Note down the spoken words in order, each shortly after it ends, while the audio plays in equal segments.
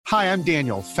Hi, I'm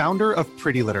Daniel, founder of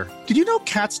Pretty Litter. Did you know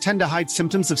cats tend to hide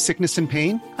symptoms of sickness and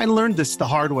pain? I learned this the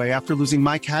hard way after losing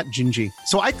my cat, Gingy.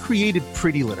 So I created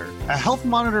Pretty Litter, a health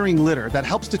monitoring litter that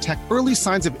helps detect early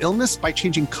signs of illness by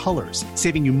changing colors,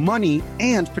 saving you money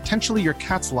and potentially your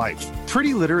cat's life.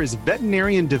 Pretty Litter is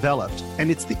veterinarian developed, and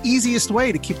it's the easiest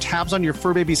way to keep tabs on your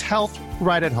fur baby's health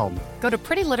right at home. Go to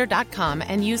prettylitter.com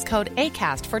and use code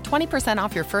ACAST for 20%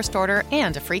 off your first order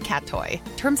and a free cat toy.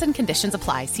 Terms and conditions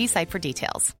apply. See site for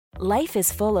details. Life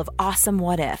is full of awesome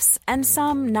what-ifs, and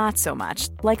some not so much,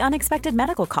 like unexpected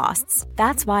medical costs.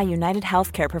 That's why United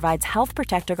Healthcare provides Health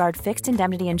Protector Guard fixed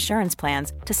indemnity insurance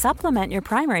plans to supplement your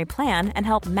primary plan and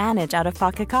help manage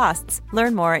out-of-pocket costs.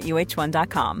 Learn more at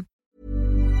uh1.com.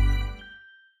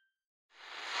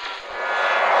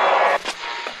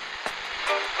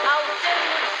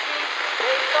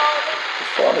 What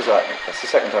form is that? That's the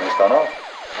second time it's gone off.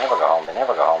 They never go home, they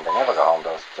never go home, they never go home,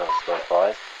 those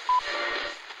boys.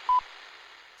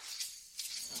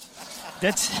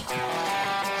 That's...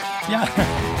 Yeah,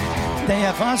 they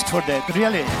have asked for that,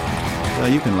 really.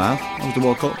 You can laugh. That was the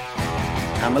World Cup.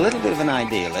 I'm a little bit of an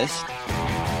idealist,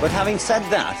 but having said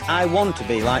that, I want to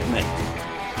be like me.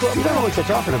 But you don't know what you're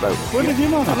talking about. What did you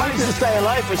know? I'd like to stay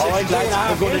alive for 6 years.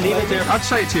 I'm going to leave it there. I'd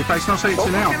say it to your face, not say it to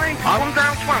you now. Come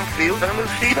down Swanfield and we'll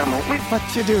see them, won't we? What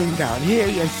you doing down here,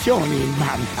 you shawny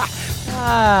man?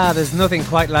 There's nothing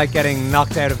quite like getting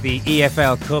knocked out of the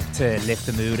EFL Cup to lift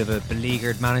the mood of a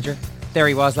beleaguered manager. There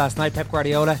he was last night, Pep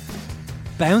Guardiola,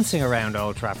 bouncing around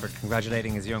Old Trafford,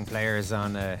 congratulating his young players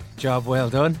on a job well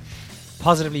done,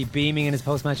 positively beaming in his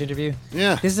post-match interview.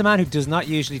 Yeah. This is a man who does not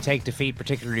usually take defeat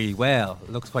particularly well.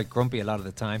 Looks quite grumpy a lot of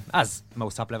the time, as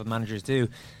most top-level managers do.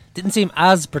 Didn't seem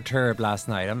as perturbed last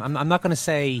night. I'm not going to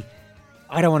say...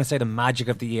 I don't want to say the magic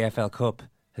of the EFL Cup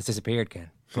has disappeared, Ken,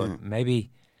 but maybe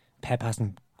Pep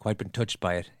hasn't quite been touched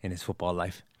by it in his football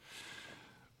life.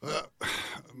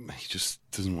 He just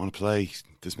doesn't want to play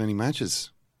this many matches.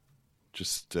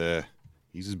 He's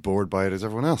as bored by it as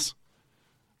everyone else.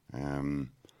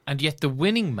 And yet the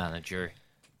winning manager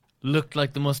looked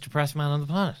like the most depressed man on the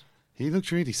planet. He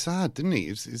looked really sad, didn't he?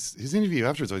 His interview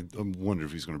afterwards, I wondered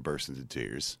if he was going to burst into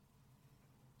tears.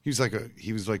 He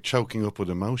was like choking up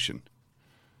with emotion.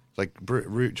 Like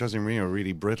Jose Mourinho,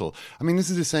 really brittle. I mean,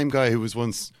 this is the same guy who was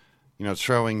once,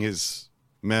 throwing his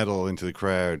medal into the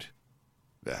crowd.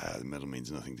 The medal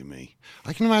means nothing to me.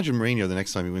 I can imagine Mourinho the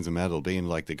next time he wins a medal being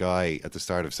like the guy at the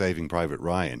start of Saving Private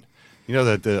Ryan. You know,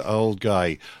 that the old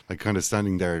guy, like kind of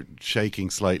standing there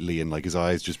shaking slightly and like his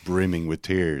eyes just brimming with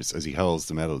tears as he holds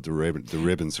the medal, the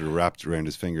ribbon sort of wrapped around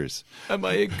his fingers. Am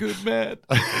I a good man?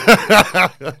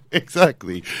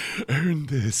 Exactly. Earn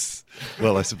this.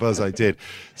 Well, I suppose I did.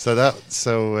 He's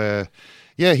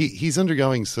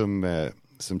undergoing some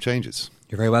changes.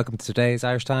 You're very welcome to today's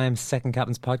Irish Times Second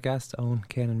Captain's Podcast. Owen,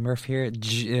 Ken and Murph here,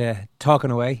 talking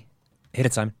away. Hit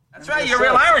it, Simon. That's right, you're a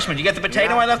real Irishman. You get the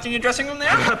potato I left in your dressing room there?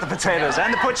 I got the potatoes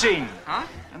and the poutine. Huh?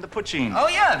 And the poutine. Oh,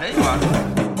 yeah, there you are.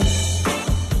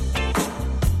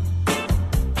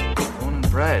 Born and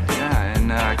bred, yeah, in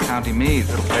County Meath,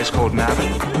 a little place called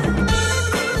Navan.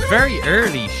 Very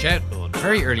early shout, Owen.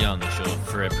 Very early on the show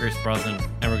for a Pierce Brosnan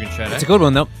Emergan shout out. It's a good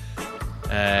one, though.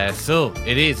 It's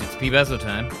P-Bezo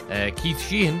time. Keith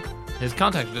Sheehan has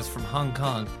contacted us from Hong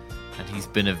Kong, and he's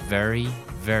been a very,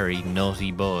 very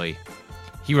naughty boy.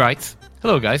 He writes,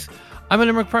 "Hello guys, I'm a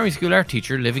Limerick primary school art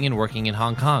teacher living and working in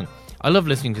Hong Kong. I love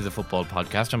listening to the football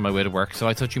podcast on my way to work, so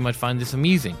I thought you might find this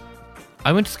amusing.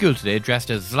 I went to school today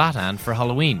dressed as Zlatan for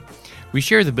Halloween. We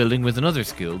share the building with another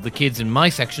school. The kids in my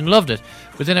section loved it,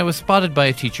 but then I was spotted by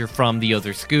a teacher from the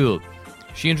other school.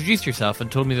 She introduced herself and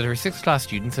told me that her 6th class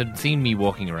students had seen me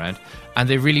walking around and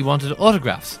they really wanted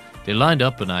autographs. They lined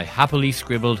up and I happily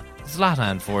scribbled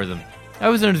Zlatan for them. I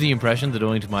was under the impression that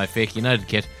owing to my fake United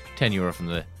kit, €10 from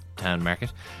the town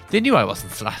market, they knew I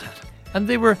wasn't Zlatan and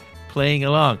they were playing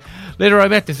along. Later I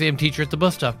met the same teacher at the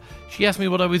bus stop. She asked me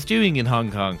what I was doing in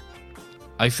Hong Kong.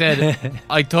 I said,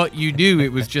 I thought you knew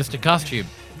it was just a costume.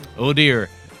 Oh dear.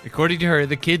 According to her,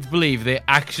 the kids believe they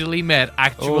actually met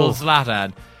actual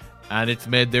Zlatan, and it's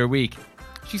made their week.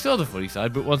 She saw the funny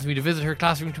side, but wants me to visit her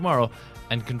classroom tomorrow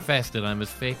and confess that I'm as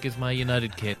fake as my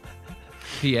United kit.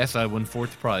 P.S. I won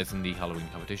 4th prize in the Halloween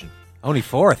competition." Only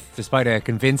 4th, despite a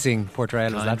convincing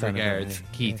portrayal of Kind Zlatan. regards,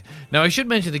 Keith. Now, I should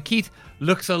mention that Keith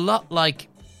looks a lot like...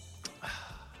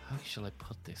 How shall I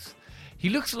put this? He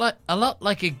looks a lot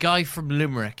like a guy from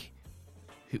Limerick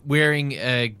wearing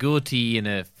a goatee and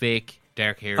a fake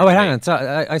dark hair. Oh, wait, hang on.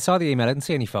 So, I saw the email. I didn't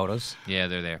see any photos. Yeah,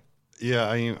 they're there. Yeah,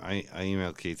 I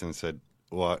emailed Keith and said,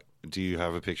 "What do you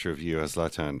have a picture of you as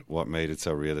Zlatan? What made it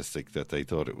so realistic that they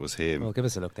thought it was him?" Well, give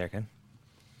us a look there, Ken.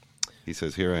 He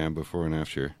says, "Here I am before and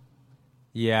after.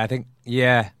 Yeah, I think.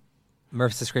 Yeah,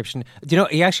 Murph's description. Do you know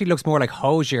he actually looks more like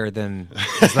Hosier than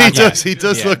Zlatan. He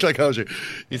does look like Hosier.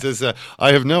 He says,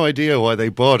 "I have no idea why they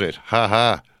bought it. Ha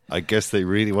ha! I guess they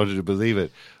really wanted to believe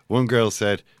it." One girl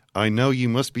said, "I know you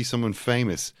must be someone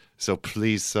famous, so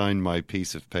please sign my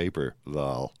piece of paper."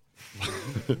 Lol.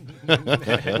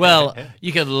 Well,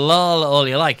 you can lol all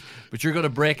you like, but you're going to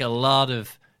break a lot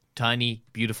of tiny,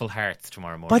 beautiful hearts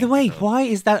tomorrow morning. By the way, why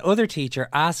is that other teacher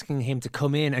asking him to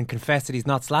come in and confess that he's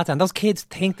not Zlatan? Those kids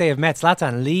think they have met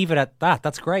Zlatan. Leave it at that.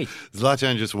 That's great.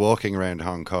 Zlatan just walking around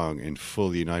Hong Kong in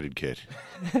full United kit.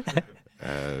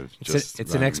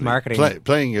 It's an ex-marketing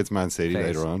playing against Man City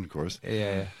phase. Later on, of course.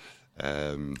 Yeah. I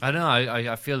don't know.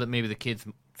 I feel that maybe the kids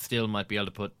still might be able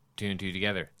to put 2 and 2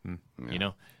 together. You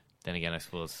know. Then again, I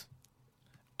suppose.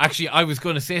 Actually, I was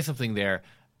going to say something there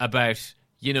about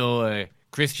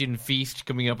Christian feast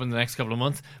coming up in the next couple of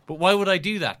months. But why would I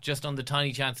do that? Just on the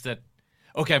tiny chance that.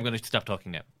 Okay, I'm going to stop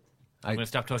talking now. I'm going to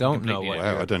stop talking. Don't know completely.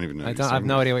 what. I don't even know. I have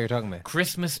no idea what you're talking about.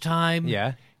 Christmas time.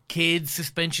 Yeah. Kids,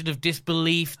 suspension of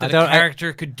disbelief that a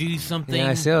character could do something. Yeah,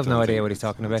 I still have no idea what he's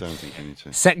talking about. I don't think I need to.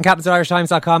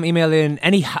 Secondcaptains@irishtimes.com. Email in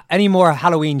any more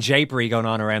Halloween japery going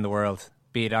on around the world.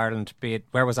 Be it Ireland, be it,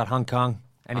 where was that, Hong Kong?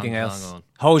 Anything else?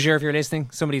 Hosier, if you're listening,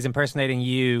 somebody's impersonating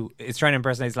you. It's trying to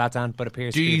impersonate Zlatan, but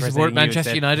appears to be Do you impersonating support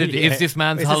Manchester United? Yeah. Is this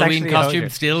man's Is this Halloween actually costume Hosier?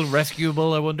 still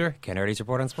rescuable, I wonder? Ken Early's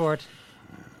report on sport.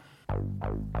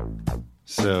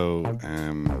 So,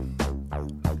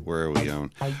 where are we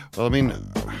on? Well, I mean,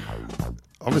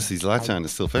 obviously Zlatan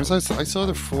is still famous. I saw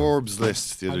the Forbes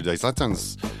list the other day.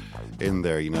 Zlatan's in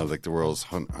there, like the world's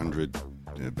 100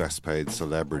 best paid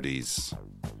celebrities.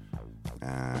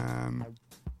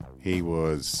 He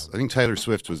was, I think Taylor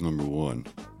Swift was number 1.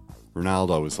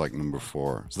 Ronaldo was like number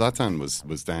 4. Zlatan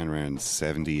was down around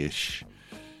 70-ish.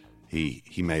 He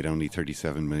made only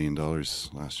 $37 million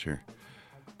last year.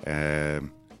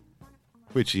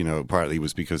 Which, partly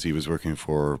was because he was working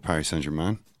for Paris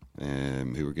Saint-Germain,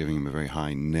 who were giving him a very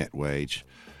high net wage.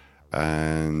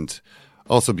 And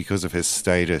also because of his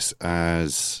status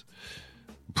as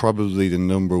probably the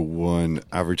number 1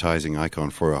 advertising icon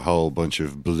for a whole bunch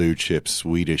of blue chip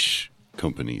Swedish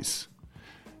companies.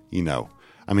 I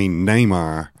mean,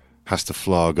 Neymar has to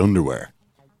flog underwear.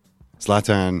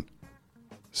 Zlatan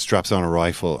straps on a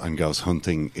rifle and goes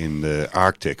hunting in the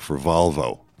Arctic for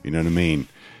Volvo. You know what I mean?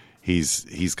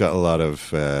 He's got a lot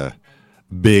of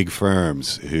big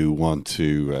firms who want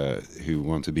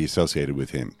to be associated with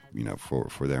him,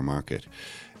 for their market.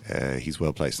 He's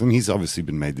well placed, and he's obviously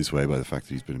been made this way by the fact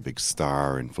that he's been a big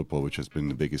star in football, which has been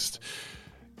the biggest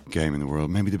game in the world,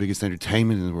 maybe the biggest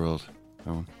entertainment in the world,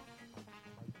 Owen,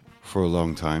 for a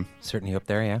long time. Certainly up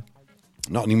there, yeah.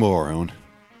 Not anymore, Owen.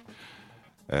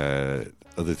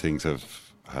 Other things have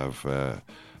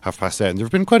passed out, and there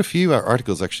have been quite a few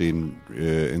articles actually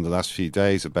in the last few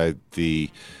days about the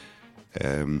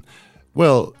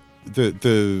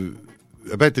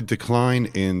about the decline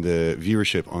in the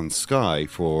viewership on Sky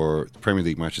for Premier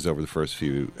League matches over the first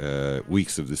few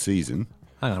weeks of the season.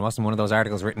 Hang on, wasn't one of those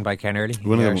articles written by Ken Early?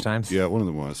 One of Irish Times? Yeah, one of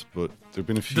them was, but there've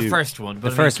been a few. The first one, but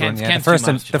the first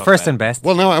and best.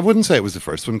 Well, no, I wouldn't say it was the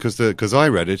first one because I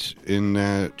read it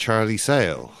in Charlie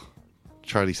Sale's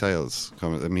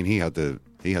comment. I mean, he had the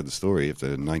story of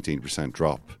the 19%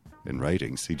 drop in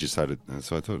ratings. He just had it,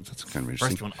 so I thought that's kind of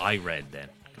interesting. First one I read then.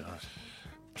 God.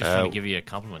 Just trying to give you a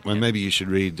compliment. Well, maybe you should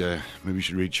read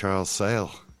Charles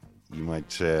Sale. You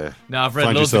might. No, I've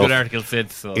read loads of good articles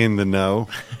since. So. In the know.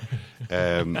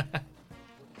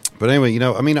 But anyway,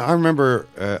 I mean, I remember.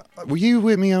 Were you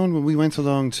with me, Owen, when we went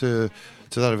along to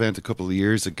that event a couple of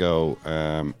years ago?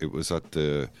 It was at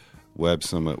the Web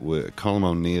Summit with Colm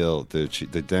O'Neill, the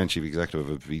then chief executive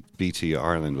of BT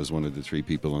Ireland, was one of the 3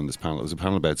 people on this panel. It was a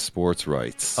panel about sports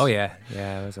rights. Oh yeah,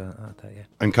 I was at that. Yeah.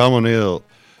 And Colm O'Neill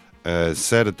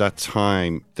said at that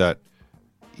time that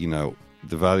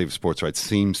the value of sports rights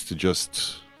seems to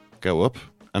just go up,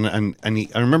 and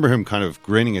I remember him kind of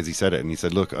grinning as he said it, and he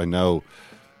said, "Look, I know,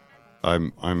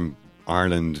 I'm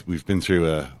Ireland. We've been through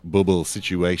a bubble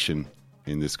situation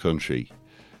in this country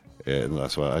in the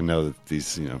last while. I know that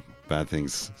these bad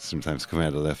things sometimes come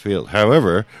out of left field.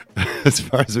 However, as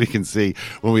far as we can see,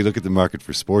 when we look at the market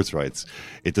for sports rights,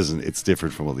 it doesn't. It's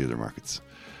different from all the other markets."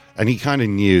 And he kind of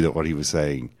knew that what he was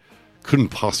saying couldn't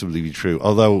possibly be true,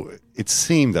 although it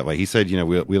seemed that way. He said,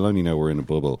 we'll only know we're in a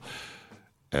bubble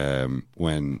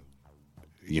when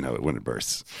it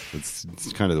bursts. It's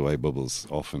kind of the way bubbles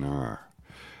often are.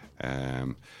 I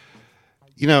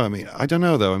mean, I don't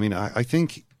know though. I mean, I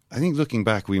think looking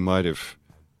back, we might have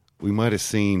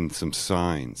seen some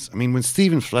signs. I mean, when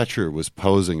Stephen Fletcher was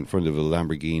posing in front of a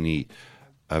Lamborghini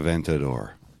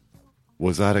Aventador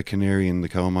Was that a canary in the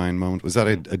coal mine moment? Was that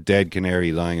a dead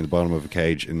canary lying in the bottom of a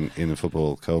cage in a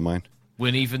football coal mine?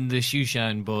 When even the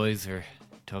shoeshine boys are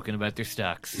talking about their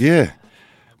stocks. Yeah,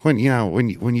 when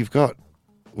you've got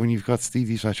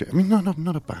Stevie Fletcher. I mean,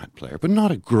 not a bad player, but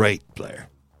not a great player.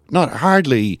 Not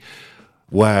hardly.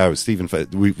 Wow, Stephen.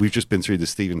 We've just been through the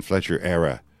Stephen Fletcher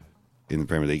era in the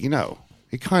Premier League.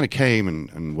 It kind of came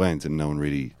and went, and no one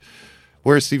really.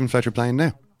 Where's Stephen Fletcher playing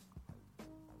now?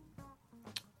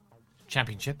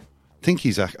 Championship. I think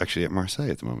he's actually at Marseille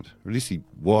at the moment, or at least he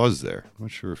was there. I'm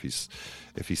not sure if he's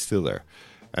still there.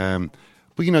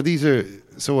 But these are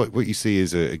what you see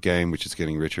is a game which is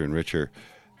getting richer and richer,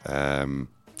 and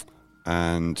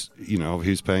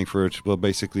who's paying for it? Well,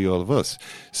 basically all of us.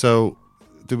 So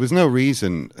there was no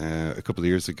reason a couple of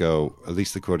years ago, at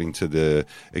least according to the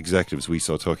executives we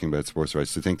saw talking about sports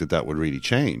rights, to think that would really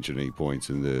change at any point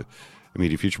in the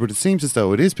immediate future. But it seems as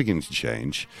though it is beginning to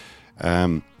change.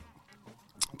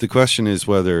 The question is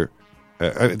whether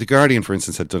The Guardian, for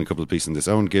instance, had done a couple of pieces on this.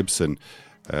 Owen Gibson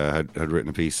had written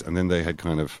a piece, and then they had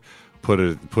kind of put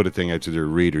a thing out to their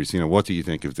readers. What do you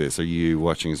think of this? Are you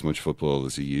watching as much football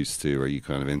as you used to? Are you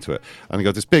kind of into it? And I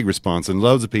got this big response, and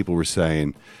loads of people were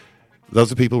saying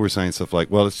stuff like,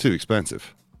 "Well, it's too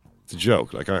expensive. It's a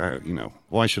joke. Like,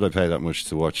 why should I pay that much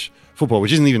to watch football,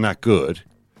 which isn't even that good?"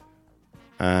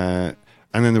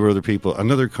 And then there were other people.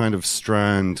 Another kind of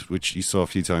strand, which you saw a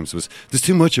few times, was there's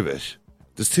too much of it.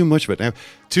 There's too much of it. Now,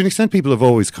 to an extent, people have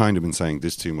always kind of been saying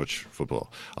there's too much football.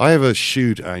 I have a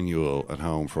shoot annual at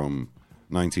home from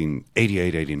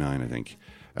 1988, 89, I think.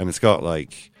 And it's got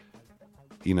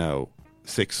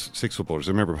six footballers.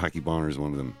 I remember Packy Bonner is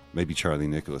one of them. Maybe Charlie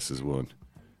Nicholas is one.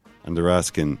 And they're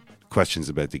asking questions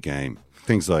about the game.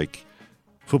 Things like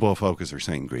Football Focus or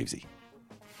St. Greavesy.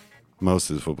 Most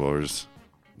of the footballers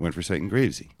went for St.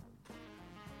 Greavesy.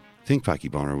 I think Packy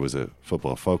Bonner was a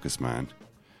Football Focus man.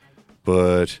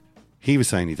 But he was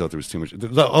saying he thought there was too much.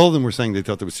 All of them were saying they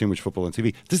thought there was too much football on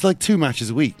TV. There's 2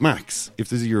 matches a week, max, if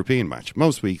there's a European match.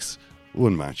 Most weeks,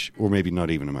 1 match, or maybe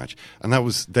not even a match. And that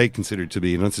was, they considered to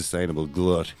be an unsustainable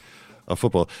glut of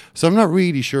football. So I'm not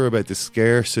really sure about the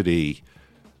scarcity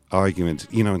argument,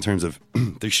 in terms of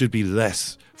there should be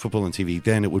less football on TV.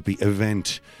 Then it would be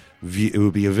event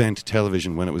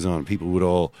television when it was on. People would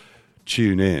all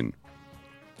tune in.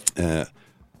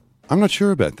 I'm not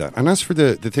sure about that. And as for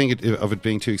the thing of it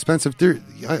being too expensive,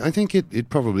 I think it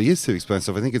probably is too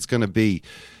expensive. I think it's going to be...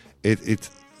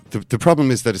 The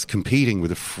problem is that it's competing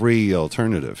with a free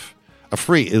alternative. A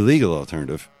free, illegal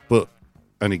alternative, but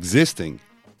an existing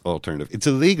alternative. It's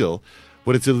illegal,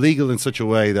 but it's illegal in such a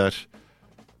way that...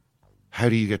 How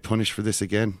do you get punished for this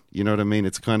again? You know what I mean?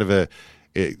 It's kind of a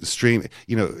stream.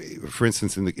 For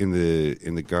instance, in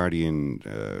the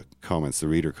Guardian comments, the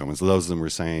reader comments, loads of them were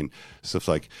saying stuff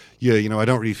like, "Yeah, I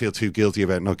don't really feel too guilty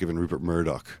about not giving Rupert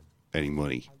Murdoch any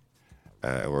money,"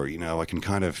 or I can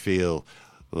kind of feel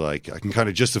like I can kind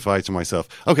of justify to myself,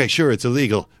 okay, sure, it's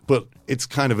illegal, but it's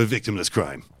kind of a victimless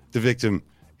crime. The victim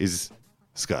is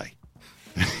Sky,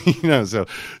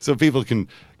 so people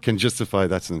can justify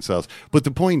that to themselves. But the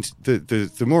point,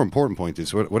 the more important point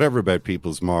is, whatever about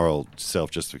people's moral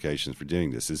self-justifications for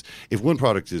doing this, is if one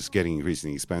product is getting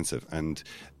increasingly expensive and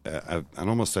an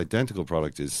almost identical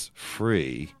product is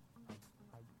free,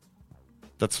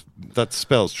 that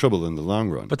spells trouble in the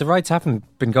long run. But the rights haven't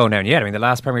been going down yet. I mean, the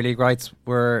last Premier League rights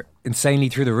were insanely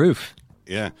through the roof.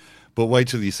 Yeah, but wait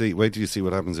till you see what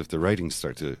happens if the ratings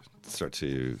start to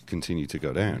continue to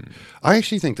go down. I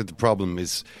actually think that the problem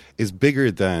is bigger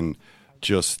than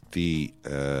just the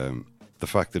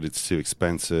fact that it's too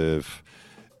expensive.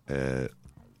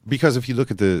 Because if you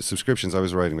look at the subscriptions, I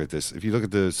was writing about this. If you look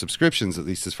at the subscriptions, at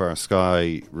least as far as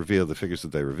Sky reveal the figures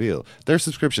that they reveal, their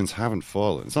subscriptions haven't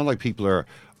fallen. It's not like people are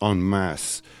en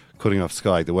masse cutting off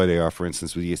Sky the way they are, for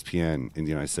instance, with ESPN in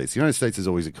the United States. The United States is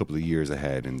always a couple of years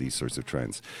ahead in these sorts of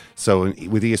trends. So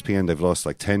with ESPN, they've lost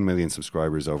 10 million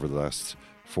subscribers over the last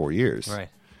 4 years. Right.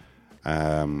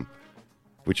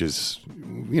 Which is,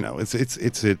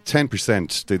 it's a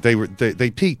 10%.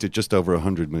 They peaked at just over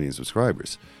 100 million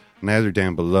subscribers. Now they're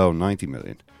down below 90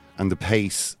 million. And the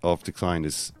pace of decline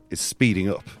is speeding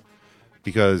up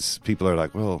because people are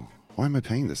like, well, why am I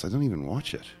paying this? I don't even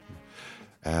watch it.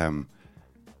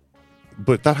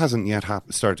 But that hasn't yet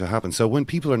started to happen. So when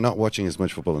people are not watching as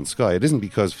much football on Sky, it isn't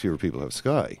because fewer people have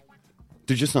Sky.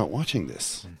 They're just not watching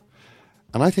this.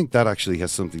 And I think that actually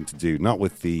has something to do, not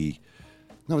with the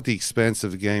expense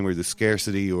of the game or the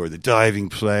scarcity or the diving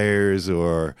players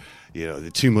or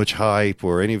the too much hype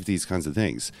or any of these kinds of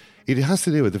things. It has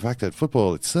to do with the fact that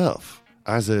football itself,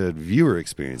 as a viewer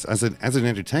experience, as an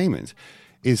entertainment,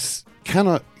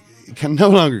 can no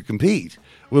longer compete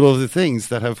with all the things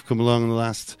that have come along in the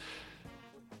last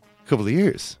couple of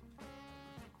years.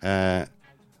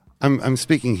 I'm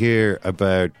speaking here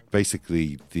about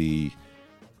basically the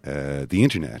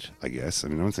internet, I guess. I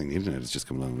mean, I'm not saying the internet has just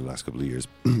come along in the last couple of years,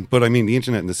 but I mean the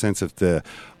internet in the sense of the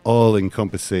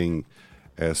all-encompassing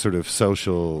sort of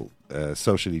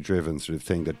socially driven sort of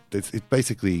thing that it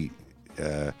basically,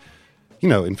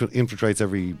 infiltrates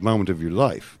every moment of your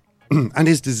life. And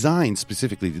is designed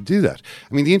specifically to do that.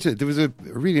 I mean, the internet. There was a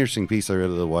really interesting piece I read a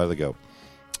little while ago.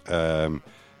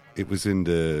 It was in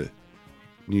the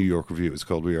New York Review. It was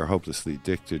called "We Are Hopelessly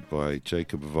Addicted" by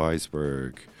Jacob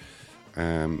Weisberg,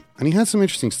 and he had some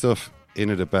interesting stuff in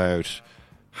it about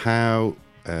how,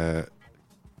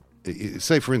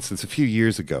 say, for instance, a few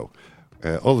years ago,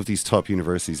 all of these top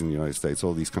universities in the United States,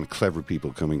 all these kind of clever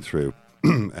people coming through.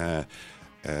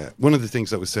 One of the things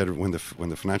that was said when the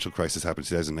financial crisis happened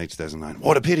in 2008, 2009,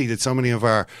 what a pity that so many of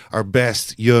our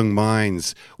best young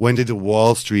minds went into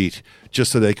Wall Street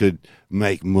just so they could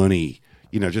make money,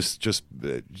 just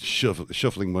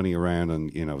shuffling money around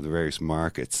on, the various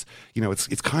markets.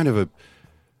 It's kind of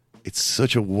it's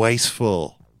such a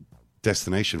wasteful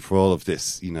destination for all of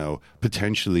this,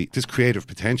 potentially, this creative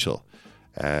potential,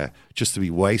 just to be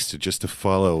wasted, just to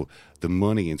follow the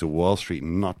money into Wall Street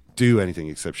and not do anything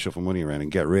except shuffle money around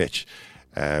and get rich.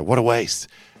 What a waste.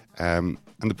 And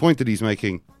the point that he's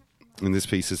making in this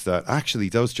piece is that actually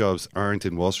those jobs aren't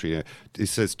in Wall Street. It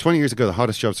says 20 years ago, the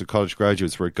hottest jobs for college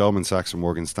graduates were at Goldman Sachs or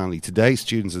Morgan Stanley. Today,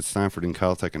 students at Stanford and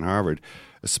Caltech and Harvard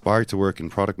aspire to work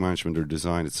in product management or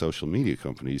design at social media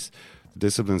companies. The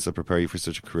disciplines that prepare you for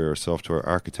such a career are software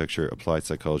architecture, applied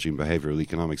psychology, and behavioral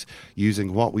economics,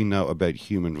 using what we know about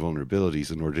human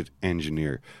vulnerabilities in order to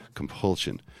engineer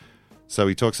compulsion. So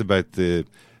he talks about the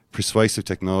Persuasive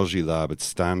Technology Lab at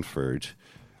Stanford,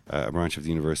 a branch of the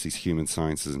university's Human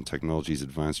Sciences and Technologies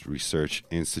Advanced Research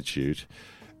Institute,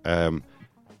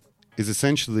 is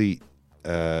essentially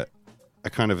a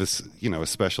kind of a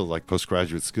special like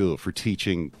postgraduate school for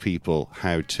teaching people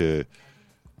how to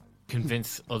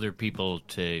convince other people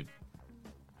to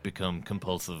become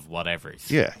compulsive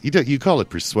whatevers. Yeah, you call it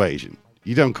persuasion.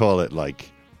 You don't call it like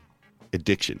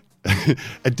addiction,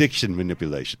 addiction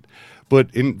manipulation.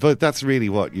 But that's really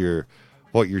what you're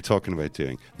talking about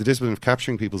doing. The discipline of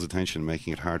capturing people's attention and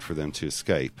making it hard for them to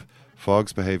escape.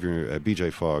 Fogg's behavior,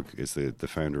 BJ Fogg is the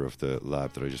founder of the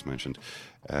lab that I just mentioned.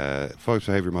 Fogg's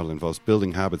behavior model involves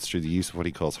building habits through the use of what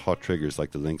he calls hot triggers,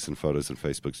 like the links and photos in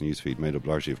Facebook's newsfeed, made up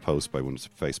largely of posts by one's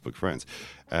Facebook friends.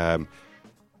 The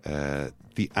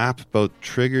app both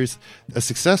triggers a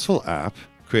successful app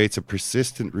creates a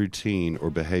persistent routine or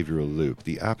behavioral loop.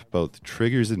 The app both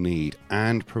triggers a need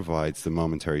and provides the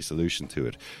momentary solution to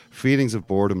it. Feelings of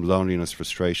boredom, loneliness,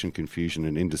 frustration, confusion,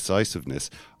 and indecisiveness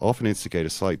often instigate a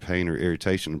slight pain or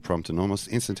irritation and prompt an almost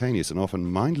instantaneous and often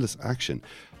mindless action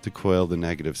to quell the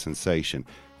negative sensation.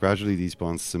 Gradually, these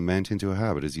bonds cement into a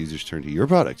habit as users turn to your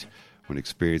product when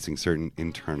experiencing certain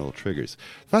internal triggers.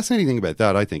 The fascinating thing about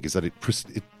that, I think, is that it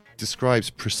describes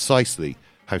precisely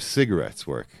how cigarettes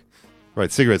work. Right,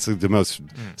 cigarettes are the most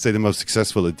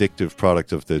successful addictive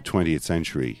product of the 20th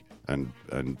century and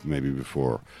maybe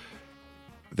before.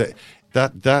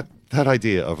 That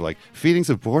idea of like feelings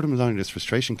of boredom, loneliness,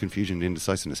 frustration, confusion, and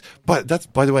indecisiveness. But that's,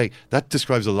 by the way, that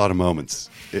describes a lot of moments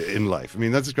in life. I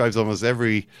mean, that describes not almost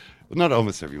every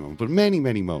moment, but many,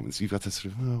 many moments. You've got this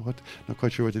sort of, not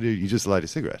quite sure what to do. You just light a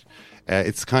cigarette.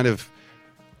 It's kind of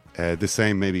the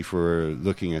same maybe for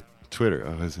looking at Twitter.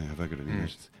 Oh, have I got any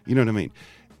messages? You know what I mean?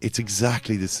 It's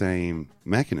exactly the same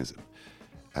mechanism,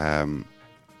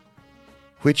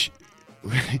 which,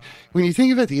 when you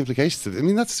think about the implications of it, I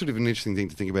mean, that's sort of an interesting thing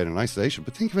to think about in isolation,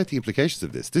 but think about the implications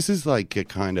of this. This is like a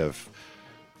kind of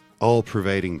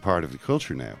all-pervading part of the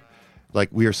culture now. Like,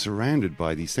 we are surrounded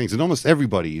by these things, and almost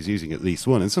everybody is using at least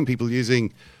one, and some people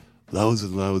using loads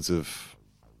and loads of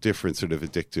different sort of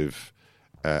addictive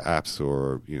apps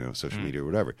or, social media or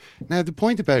whatever. Now, the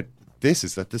point about this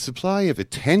is that the supply of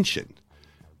attention,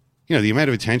 the amount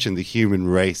of attention the human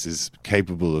race is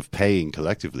capable of paying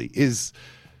collectively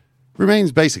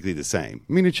remains basically the same.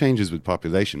 I mean, it changes with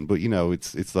population, but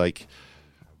it's like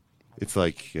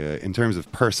in terms of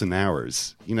person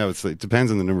hours, it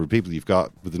depends on the number of people you've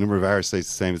got, but the number of hours stays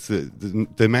the same. It's the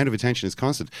amount of attention is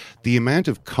constant. The amount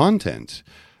of content,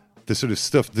 the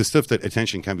stuff that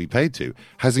attention can be paid to,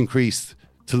 has increased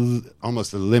to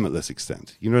almost a limitless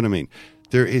extent. You know what I mean?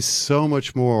 There is so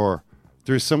much more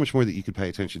that you could pay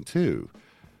attention to.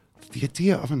 The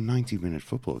idea of a 90-minute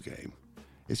football game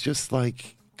is just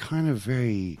like kind of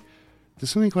very There's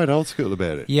something quite old school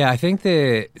about it. Yeah, I think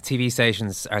the TV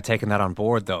stations are taking that on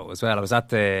board though as well. I was at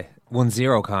the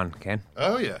 10 Con, Ken.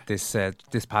 Oh yeah, this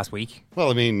past week.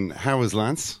 Well, I mean, how was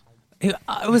Lance? It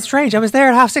was strange. I was there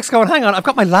at 6:30 going, hang on, I've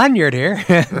got my lanyard here.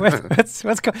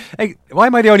 Hey, why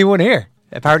am I the only one here?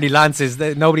 Apparently Lance is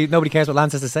nobody cares what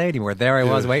Lance has to say anymore. There I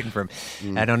was waiting for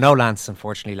him. I don't know Lance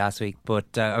unfortunately last week,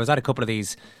 but I was at a couple of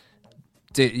these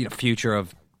future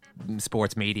of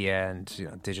sports media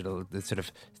and digital sort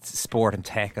of sport and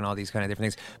tech and all these kind of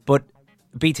different things. But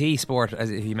BT Sport, as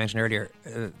you mentioned earlier,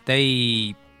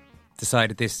 they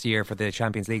decided this year for the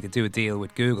Champions League to do a deal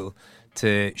with Google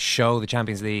to show the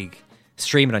Champions League,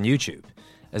 stream it on YouTube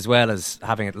as well as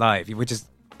having it live, which is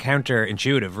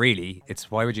counterintuitive really.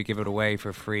 It's why would you give it away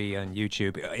for free on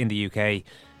YouTube in the UK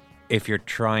if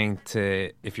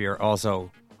you're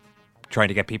also trying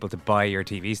to get people to buy your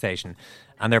TV station.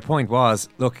 And their point was,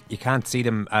 look, you can't see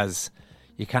them as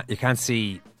you can't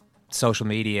see social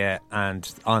media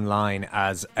and online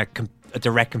as a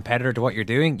direct competitor to what you're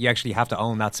doing. You actually have to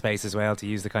own that space as well, to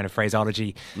use the kind of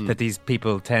phraseology that these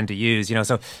people tend to use.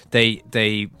 So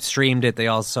they streamed it. They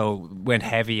also went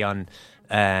heavy on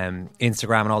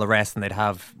Instagram and all the rest, and they'd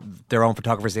have their own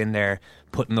photographers in there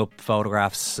putting up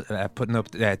photographs, putting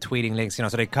up tweeting links, so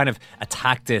they kind of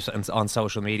attacked it on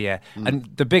social media. And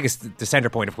the center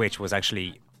point of which was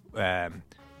actually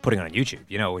putting it on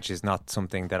YouTube, which is not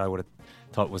something that I would have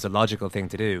thought was a logical thing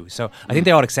to do. So I think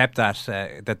they all accept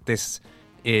that this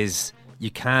is,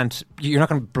 you're not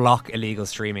going to block illegal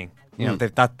streaming.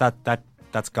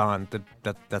 That's gone.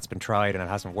 That's been tried and it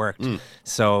hasn't worked.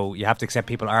 So you have to accept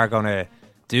people are going to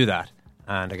do that,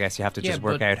 and I guess you have to just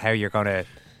work out how you're going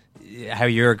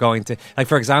to, like,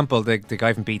 for example, the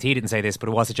guy from BT didn't say this, but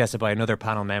it was suggested by another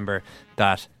panel member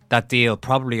that deal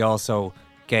probably also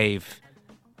gave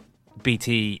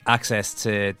BT access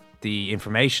to the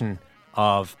information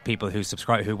of people who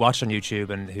subscribe, who watched on YouTube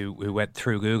and who went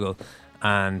through Google,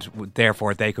 and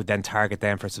therefore they could then target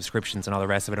them for subscriptions and all the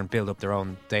rest of it and build up their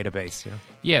own database.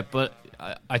 Yeah, but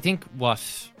I think what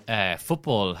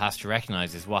football has to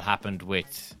recognise is what happened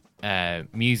with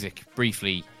music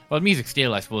briefly. Well, music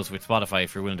still, I suppose, with Spotify,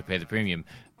 if you're willing to pay the premium,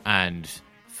 and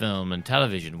film and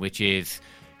television, which is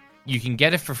you can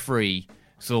get it for free.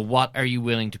 So what are you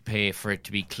willing to pay for it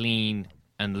to be clean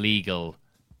and legal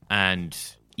and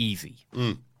easy?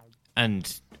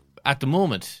 And at the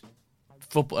moment,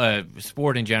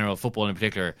 sport in general, football in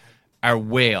particular, are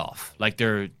way off. Like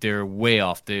they're way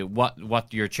off.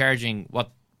 What you're charging,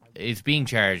 what is being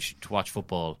charged to watch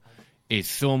football, is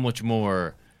so much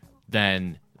more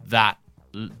than that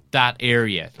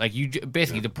area. Like you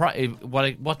basically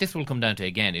what this will come down to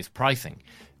again is pricing,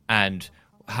 and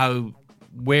how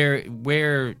where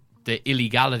the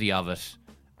illegality of it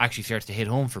actually starts to hit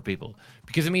home for people.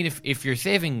 Because I mean, if you're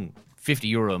saving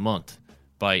 €50 a month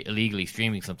by illegally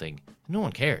streaming something, no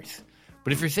one cares.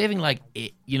 But if you're saving like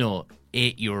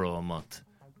 €8 a month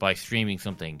by streaming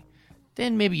something,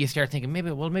 then maybe you start thinking, maybe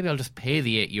I'll just pay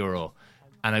the €8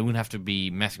 and I wouldn't have to be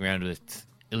messing around with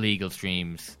illegal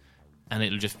streams, and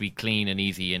it'll just be clean and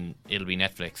easy, and it'll be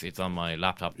Netflix. It's on my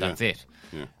laptop. That's it.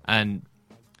 Yeah. And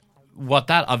what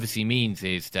that obviously means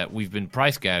is that we've been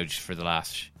price gouged for the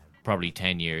last probably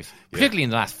 10 years, particularly in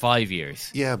the last 5 years.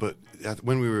 Yeah, but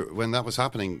when that was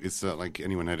happening, it's not like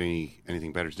anyone had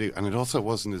anything better to do. And it also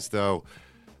wasn't as though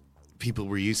people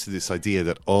were used to this idea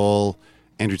that all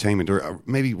entertainment, or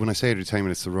maybe when I say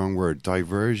entertainment, it's the wrong word,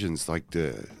 diversions, like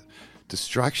the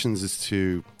distractions as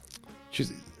to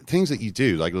just things that you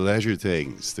do, like leisure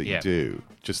things that you do,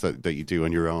 just that you do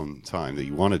on your own time that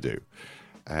you want to do.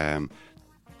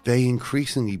 They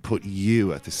increasingly put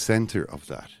you at the center of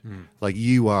that. Like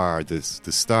you are the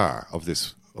star of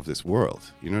this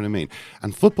world. You know what I mean?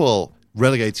 And football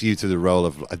relegates you to the role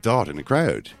of a dot in a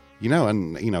crowd.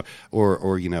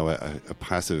 Or a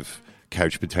passive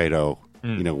couch potato.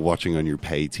 Watching on your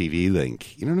pay TV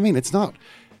link. You know what I mean? It's not.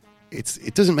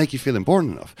 It doesn't make you feel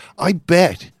important enough. I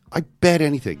bet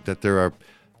anything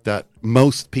that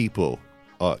most people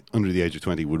under the age of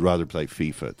 20 would rather play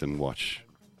FIFA than watch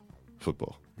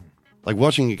football. Like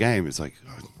watching a game is like,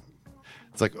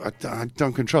 I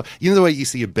don't control. You know the way you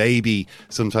see a baby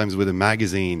sometimes with a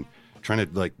magazine trying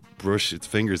to like brush its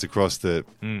fingers across the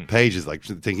pages, like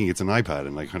thinking it's an iPad,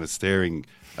 and like kind of staring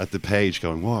at the page,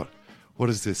 going, "What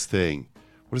is this thing?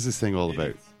 What is this thing all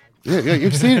about?" Yeah,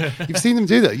 you've seen them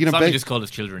do that. Somebody just called his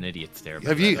children idiots there.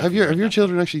 Have your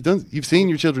children actually done? You've seen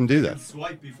your children do that?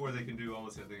 Swipe before they can do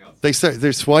almost anything else.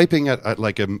 They're swiping at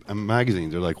like a magazine.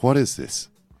 They're like, "What is this?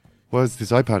 What is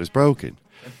this? iPad is broken."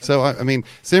 So I mean,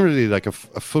 similarly, like a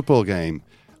football game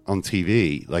on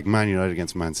TV, like Man United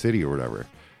against Man City or whatever,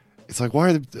 it's like,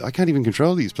 why I can't even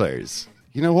control these players.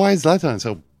 You know, why is Zlatan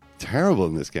so terrible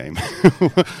in this game?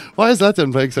 Why is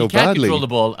Zlatan playing so badly? He can't control the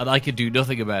ball, and I can do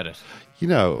nothing about it. You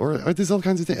know, or there's all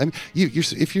kinds of things. I mean,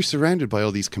 if you're surrounded by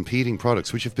all these competing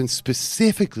products, which have been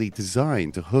specifically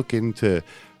designed to hook into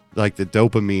like the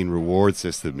dopamine reward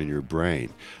system in your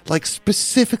brain, like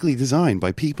specifically designed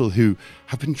by people who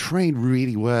have been trained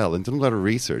really well and done a lot of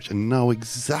research and know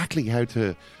exactly how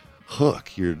to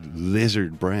hook your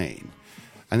lizard brain.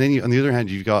 And then on the other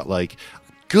hand, you've got like,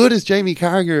 good as Jamie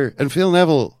Carragher and Phil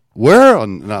Neville were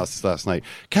on analysis last night,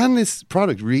 can this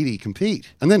product really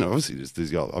compete? And then obviously there's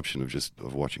the option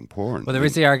of watching porn. Well, there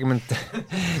is the argument.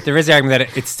 There is the argument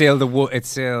that it's still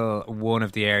one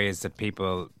of the areas that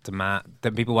people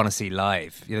want to see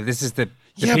live. You know, this is the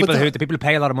people who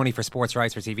pay a lot of money for sports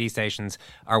rights for TV stations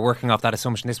are working off that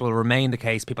assumption. This will remain the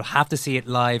case. People have to see it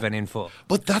live and in full.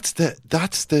 But that's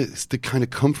the kind of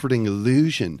comforting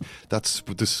illusion that's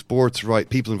the sports right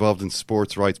people involved in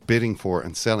sports rights bidding for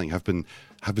and selling have been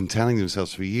telling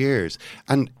themselves for years.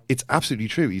 And it's absolutely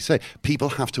true. You say people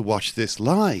have to watch this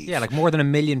live. Yeah, like more than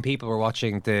 1 million people were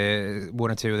watching the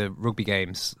one or two of the rugby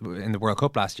games in the World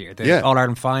Cup last year. The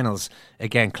All-Ireland finals,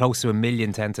 again, close to 1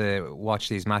 million tend to watch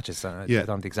these matches. I don't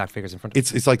have the exact figures in front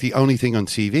of me. It's like the only thing on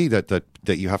TV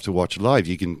that you have to watch live.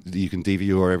 You can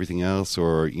DVR everything else,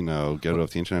 or get it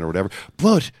off the internet or whatever.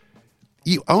 But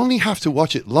you only have to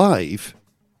watch it live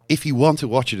if you want to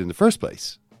watch it in the first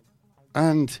place.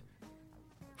 And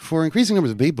for increasing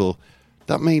numbers of people,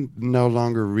 that may no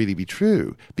longer really be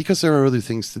true because there are other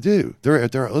things to do. There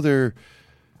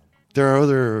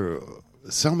are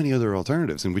so many other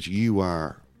alternatives in which you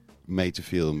are made to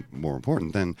feel more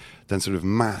important than sort of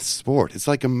mass sport. It's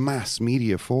like a mass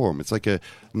media form. It's like a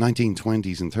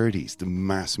 1920s and 30s, the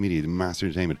mass media, the mass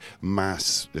entertainment,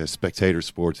 mass spectator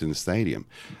sports in the stadium.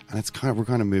 And we're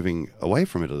kind of moving away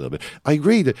from it a little bit. I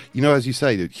agree that, as you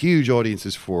say, that huge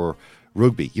audiences for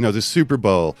rugby, the Super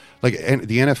Bowl, like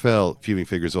the NFL viewing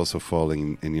figures also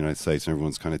falling in the United States, and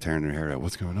everyone's kind of tearing their hair out.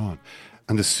 What's going on?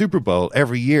 And the Super Bowl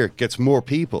every year gets more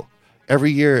people. Every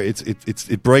year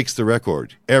it breaks the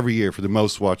record every year for the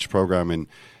most watched program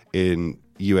in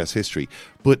U.S. history.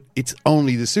 But it's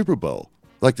only the Super Bowl.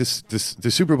 Like the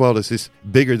Super Bowl is this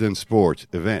bigger than sport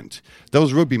event.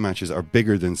 Those rugby matches are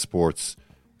bigger than sports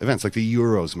events, like the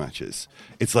Euros matches.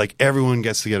 It's like everyone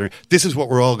gets together. This is what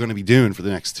we're all going to be doing for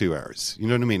the next 2 hours. You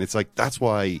know what I mean? It's like that's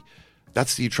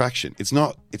the attraction. It's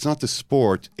not the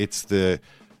sport. It's the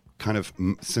kind of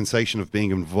sensation of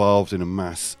being involved in a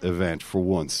mass event for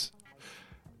once.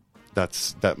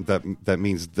 That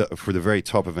means that for the very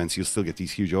top events, you'll still get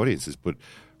these huge audiences. But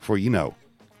for the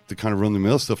kind of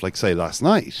run-of-the-mill stuff, like say last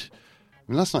night.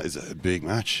 I mean, last night is a big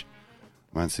match,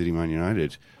 Man City, Man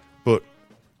United, but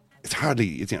it's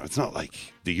hardly, it's not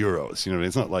like the Euros,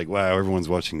 it's not like, wow, everyone's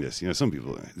watching this. Some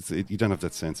people, you don't have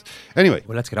that sense. Anyway.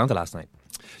 Well, let's get on to last night.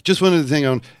 Just one other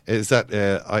thing is that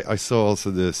I saw also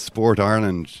the Sport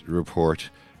Ireland report,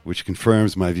 which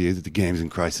confirms my view that the game's in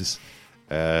crisis.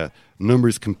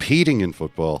 Numbers competing in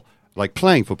football, like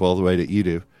playing football the way that you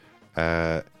do,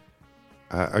 are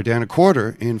down a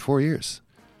quarter in 4 years.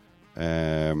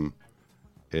 Down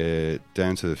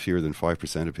to fewer than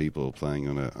 5% of people playing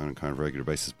on a kind of regular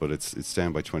basis, but it's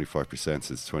down by 25% since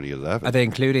 2011. Are they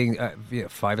including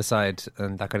five-a-side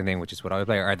and that kind of thing, which is what I would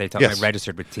play, or are they talking about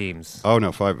registered with teams? Oh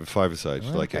no, five-a-side.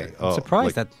 Okay. I'm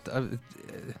surprised that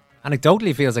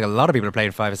anecdotally feels like a lot of people are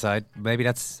playing five-a-side. Maybe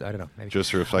that's, I don't know. Maybe.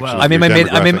 Just a reflection. Well, I'm in my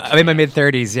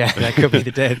mid-30s. Yeah, that could be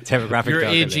the demographic. Your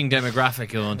aging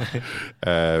demographic, on.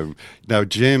 Now,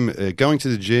 going to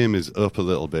the gym is up a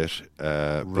little bit.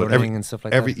 Running and stuff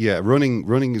like that. Yeah,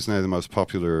 running is now the most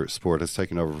popular sport. It's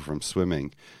taken over from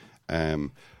swimming.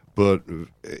 But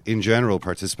in general,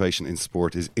 participation in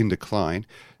sport is in decline.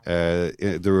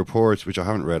 The reports, which I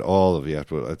haven't read all of yet,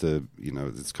 but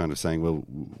it's kind of saying, well,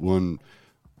 one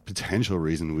potential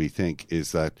reason we think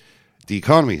is that the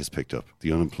economy has picked up.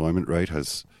 The unemployment rate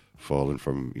has fallen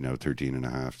from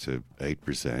 13.5% to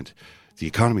 8%. The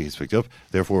economy has picked up.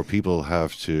 Therefore, people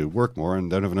have to work more and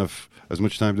don't have as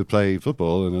much time to play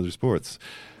football and other sports.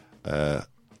 What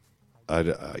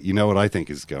I think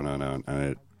is going on, and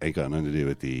it ain't got nothing to do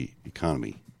with the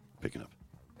economy picking up.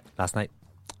 Last night,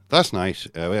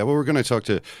 we're going to talk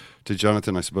to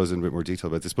Jonathan, I suppose, in a bit more detail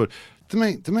about this. But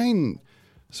the main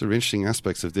sort of interesting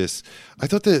aspects of this, I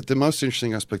thought the most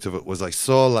interesting aspect of it was I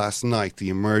saw last night the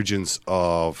emergence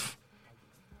of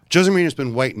Jose Mourinho's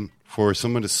been waiting for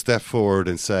someone to step forward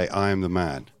and say, I am the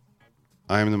man.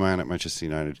 I am the man at Manchester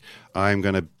United. I'm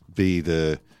going to be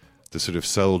the sort of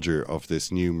soldier of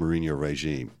this new Mourinho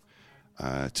regime,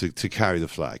 to carry the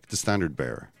flag, the standard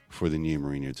bearer for the new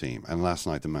Mourinho team. And last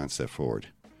night the man stepped forward.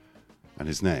 and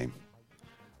his name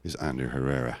is Ander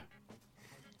Herrera.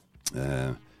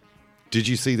 Did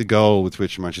you see the goal with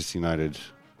which Manchester United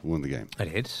won the game? I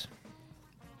did.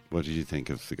 What did you think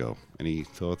of the goal? Any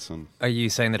thoughts on? Are you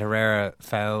saying that Herrera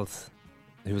fouled?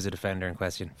 Who was the defender in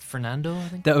question? Fernando, I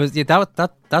think.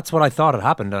 That's what I thought had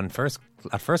happened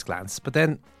at first glance. But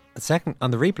then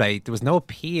on the replay, there was no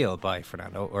appeal by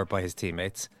Fernando or by his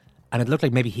teammates, and it looked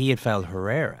like maybe he had fouled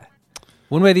Herrera.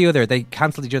 One way or the other, they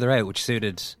cancelled each other out, which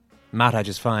suited Matta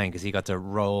just fine because he got to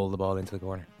roll the ball into the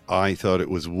corner. I thought it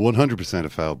was 100% a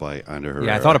foul by Ander Herrera.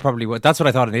 Yeah, I thought it probably was. That's what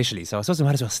I thought initially. So I suppose I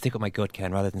might as well stick with my gut,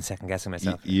 Ken, rather than second guessing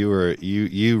myself.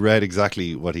 You read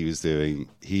exactly what he was doing.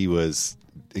 He was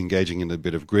engaging in a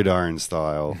bit of gridiron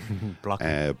style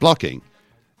blocking.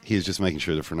 He was just making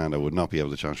sure that Fernando would not be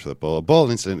able to challenge for that ball. A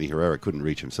ball, incidentally, Herrera couldn't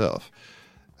reach himself.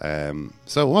 So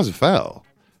it was a foul,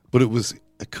 but it was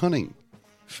a cunning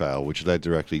foul, which led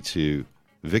directly to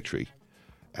victory.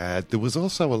 There was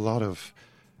also a lot of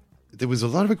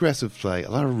aggressive play, a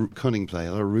lot of cunning play,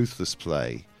 a lot of ruthless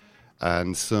play,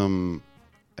 and some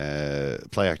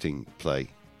play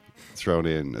thrown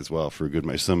in as well for a good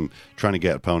match. Some trying to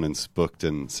get opponents booked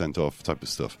and sent off type of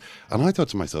stuff. And I thought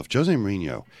to myself, Jose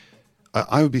Mourinho,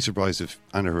 I would be surprised if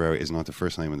Ander Herrera is not the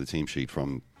first name on the team sheet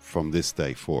from this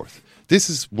day forth. This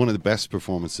is one of the best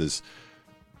performances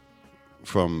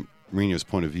from Mourinho's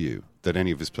point of view that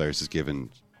any of his players has given,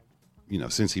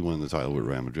 since he won the title with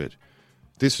Real Madrid.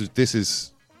 This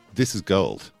is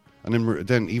gold. And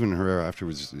then even Herrera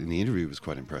afterwards in the interview was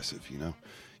quite impressive.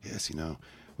 Yes,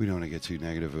 we don't want to get too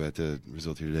negative about the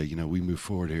result here today. We move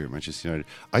forward here at Manchester United.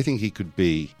 I think he could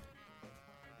be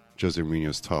Jose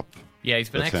Mourinho's top. Yeah, he's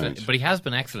been lieutenant. excellent, but he has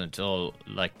been excellent all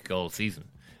season.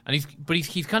 And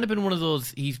he's kind of been one of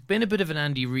those. He's been a bit of an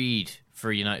Andy Reid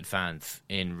for United fans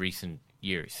in recent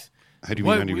years. How do you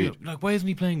mean Andy Reid? Why isn't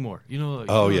he playing more?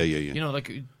 Yeah.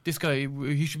 This guy,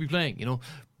 he should be playing.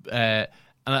 And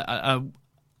I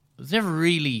was never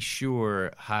really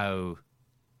sure how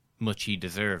much he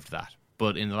deserved that.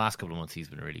 But in the last couple of months, he's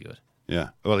been really good. Yeah,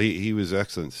 well, he was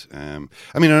excellent. I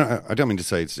don't mean to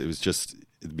say it was just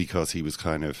because he was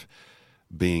kind of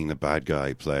being the bad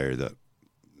guy player that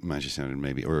Manchester United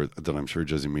maybe, or that I'm sure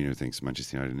Jose Mourinho thinks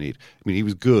Manchester United need. He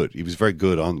was good. He was very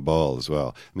good on the ball as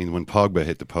well. When Pogba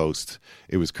hit the post,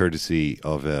 it was courtesy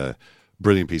of a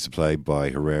brilliant piece of play by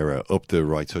Herrera up the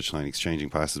right touchline, exchanging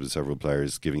passes with several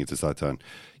players, giving it to Zlatan.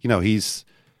 He's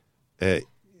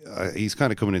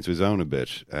kind of coming into his own a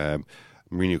bit.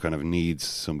 Mourinho kind of needs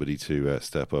somebody to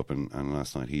step up, and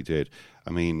last night he did.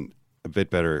 A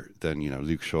bit better than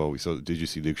Luke Shaw. Did you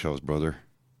see Luke Shaw's brother?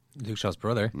 Luke Shaw's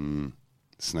brother?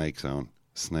 Snakes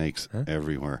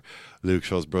everywhere. Luke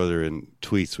Shaw's brother, in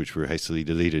tweets which were hastily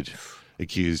deleted,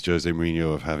 accused Jose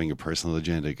Mourinho of having a personal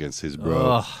agenda against his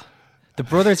bro. Oh, the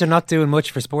brothers are not doing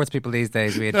much for sports people these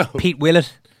days. We had Pete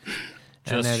Willett.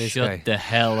 Just shut the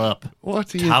hell up. What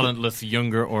do you talentless,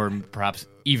 younger, or perhaps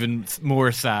even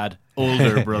more sad,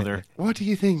 older brother. What do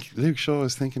you think Luke Shaw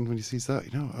is thinking when he sees that?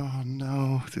 Oh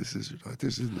no, this is not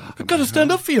I've got to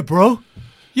stand up for you, bro.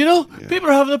 People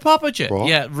are having a pop at you. Bro?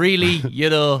 Yeah, really,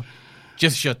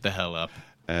 just shut the hell up.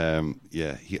 I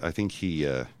think he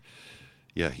won't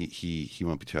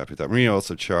be too happy with that. Mourinho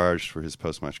also charged for his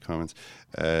post-match comments.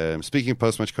 Speaking of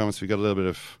post-match comments, we got a little bit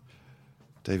of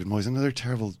David Moyes. Another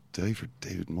terrible day for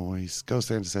David Moyes. Goes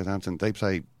down to Southampton. They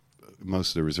play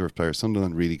most of the reserve players.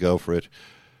 Sunderland really go for it.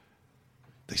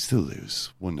 They still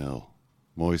lose 1-0.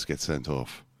 Moyes gets sent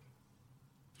off.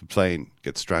 The plane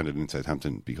gets stranded in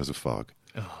Southampton because of fog.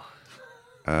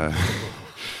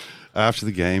 After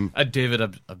the game, David,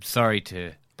 I'm sorry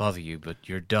to bother you, but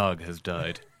your dog has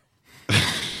died.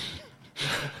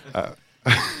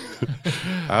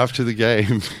 After the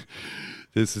game,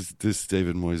 this is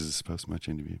David Moyes' post-match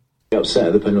interview. Upset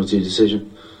at the penalty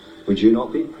decision. Would you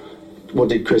not be? What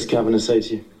did Chris Kavanagh say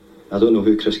to you? I don't know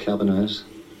who Chris Kavanagh is.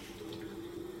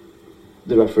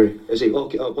 The referee. Is he?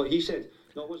 Okay. Oh, what he said.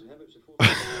 No, it wasn't him. It was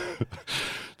the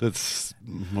That's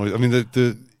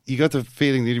Moyes. You got the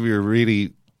feeling the interviewer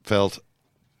really felt,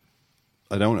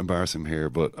 I don't want to embarrass him here,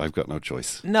 but I've got no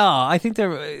choice. No, I think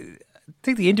the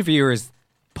interviewer's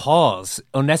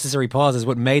unnecessary pause, is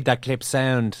what made that clip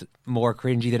sound more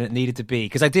cringy than it needed to be.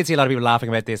 Because I did see a lot of people laughing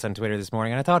about this on Twitter this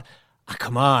morning, and I thought,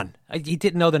 come on, he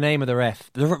didn't know the name of the ref.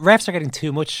 The refs are getting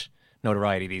too much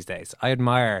notoriety these days. I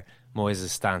admire Moyes'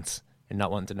 stance in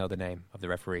not wanting to know the name of the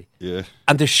referee. Yeah.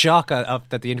 And the shock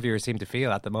that the interviewer seemed to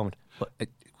feel at the moment. But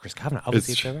Chris Kavanagh,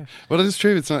 obviously it's their ref. Well, it is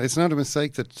true. It's not a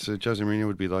mistake that Jose Mourinho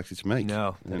would be likely to make.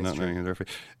 No, not knowing the referee.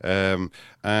 So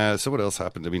what else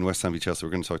happened? West Ham v Chelsea.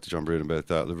 We're going to talk to John Brewin about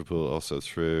that. Liverpool also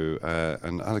through,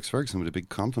 and Alex Ferguson with a big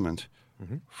compliment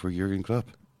for Jurgen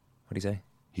Klopp. What do you say?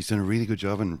 He's done a really good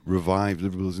job and revived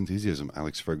Liverpool's enthusiasm,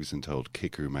 Alex Ferguson told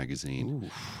Kicker magazine. Ooh.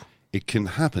 It can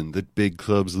happen that big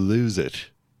clubs lose it.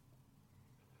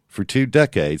 For 2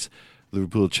 decades,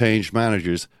 Liverpool changed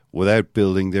managers without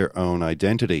building their own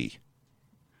identity.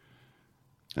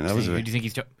 And that was who do you think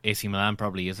he's AC Milan?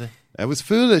 Probably, is it? It was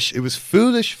foolish. It was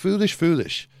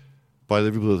foolish by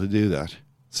Liverpool to do that.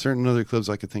 Certain other clubs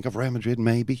I could think of, Real Madrid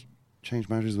maybe, change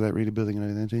managers without really building an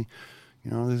identity. You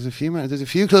know, there's a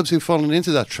few clubs who've fallen into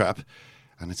that trap,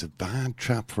 and it's a bad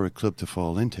trap for a club to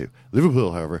fall into.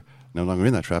 Liverpool, however, no longer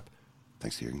in that trap,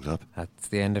 thanks to Jurgen Klopp. That's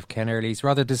the end of Ken Early's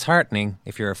rather disheartening,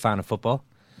 if you're a fan of football,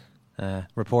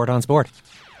 report on sport.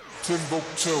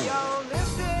 Timbuktu.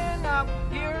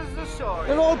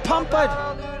 They're all pampered.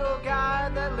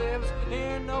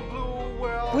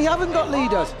 We haven't got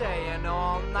leaders.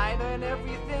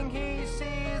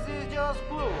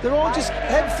 They're all just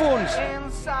headphones.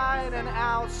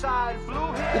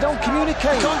 They don't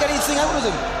communicate. You can't get anything out of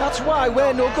them. That's why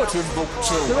we're no good.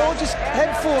 They're all just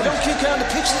headphones. They don't communicate on the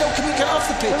pitch. They don't communicate off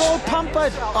the pitch. They're all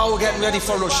pampered. Oh, we're getting ready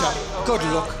for Russia. Good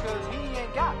luck.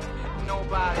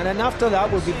 And then after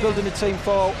that, we'll be building a team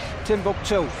for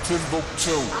Timbuktu.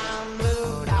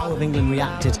 How have England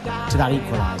reacted to that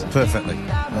equaliser? Perfectly.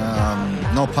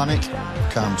 No panic,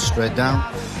 calm straight down,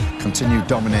 continue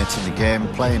dominating the game,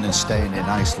 playing and staying in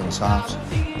Iceland's halves.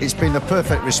 It's been the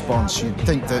perfect response. You'd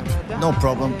think that no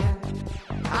problem.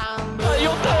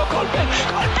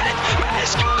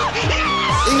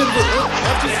 England were up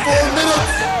after 4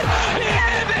 minutes!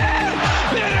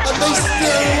 And they still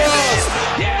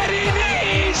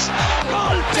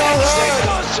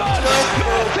lost!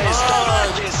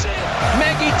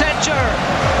 Maggie Thatcher,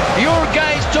 your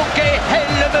guys took a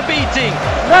hell of a beating.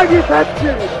 Maggie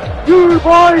Thatcher, your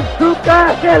boys took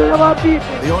a hell of a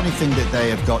beating. The only thing that they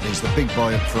have got is the big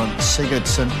boy up front,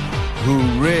 Sigurdsson, who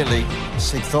really,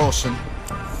 Sigthorsson.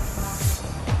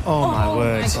 Oh my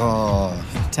word. Oh.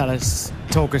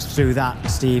 Talk us through that,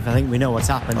 Steve. I think we know what's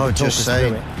happened. Oh, just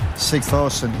saying,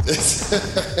 Sigthorsson.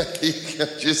 You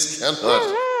just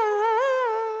cannot.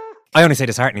 I only say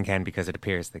disheartening, Ken, because it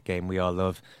appears the game we all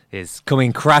love is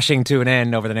coming crashing to an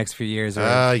end over the next few years.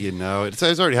 You know, it's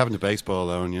already happened to baseball,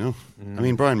 though, you know. I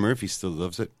mean, Brian Murphy still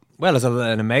loves it. Well, there's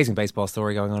an amazing baseball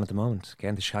story going on at the moment.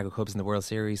 Again, the Chicago Cubs in the World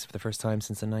Series for the first time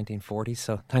since the 1940s.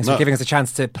 So thanks for giving us a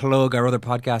chance to plug our other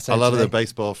podcasts out A lot today. of the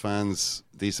baseball fans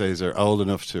these days are old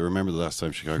enough to remember the last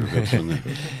time Chicago Cubs won the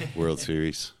World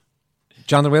Series.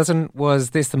 Jonathan Wilson,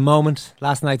 was this the moment,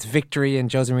 last night's victory and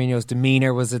Jose Mourinho's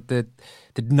demeanour? Was it the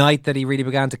night that he really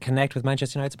began to connect with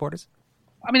Manchester United supporters?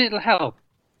 I mean, it'll help.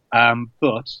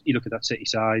 But you look at that City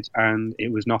side and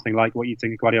it was nothing like what you'd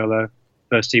think a Guardiola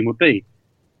first team would be.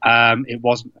 It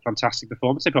wasn't a fantastic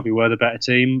performance. They probably were the better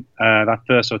team. That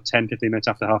first 10, 15 minutes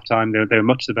after half-time, they were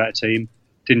much the better team.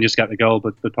 Didn't just get the goal,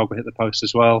 but Pogba hit the post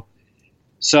as well.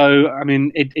 So, I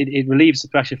mean, it relieves the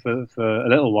pressure for a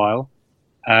little while.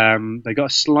 They got a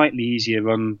slightly easier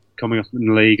run coming up in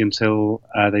the league until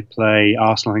they play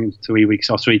Arsenal, I think, in 3 weeks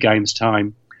or 3 games'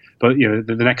 time. But you know,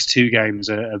 the next 2 games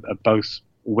are both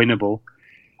winnable.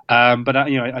 But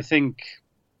I think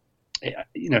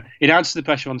it adds to the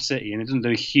pressure on City, and it doesn't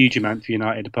do a huge amount for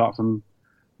United apart from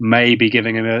maybe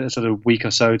giving him a sort of week or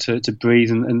so to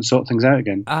breathe and sort things out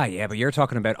again. Yeah, but you're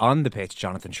talking about on the pitch,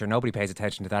 Jonathan. Sure, nobody pays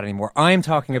attention to that anymore. I'm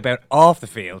talking about off the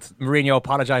field. Mourinho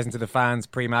apologising to the fans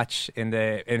pre-match in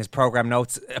his programme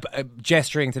notes,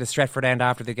 gesturing to the Stretford end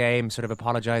after the game, sort of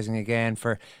apologising again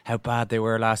for how bad they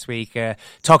were last week,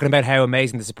 talking about how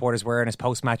amazing the supporters were in his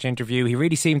post-match interview. He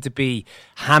really seemed to be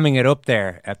hamming it up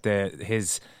there at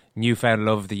his newfound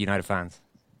love of the United fans.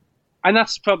 And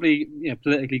that's probably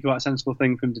politically quite a sensible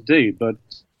thing for him to do. But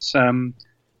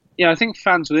I think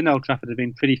fans within Old Trafford have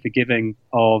been pretty forgiving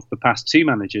of the past 2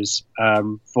 managers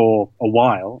for a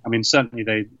while. I mean, certainly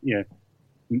 9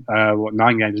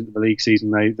 games into the league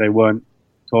season, they weren't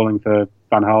calling for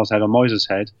Van Gaal's head or Moyes'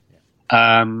 head.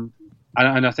 And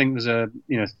I think there's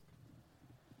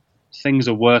things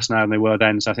are worse now than they were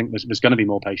then. So I think there's going to be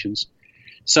more patience.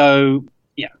 So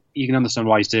yeah, you can understand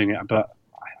why he's doing it, but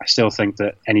I still think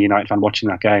that any United fan watching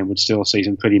that game would still see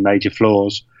some pretty major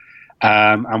flaws,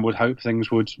 and would hope things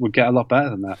would get a lot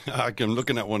better than that. I'm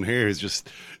looking at one here who's just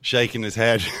shaking his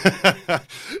head.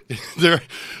 There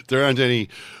aren't any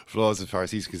flaws as far as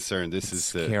he's concerned. This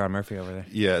is Kieran Murphy over there.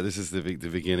 Yeah, this is the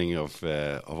beginning of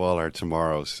all our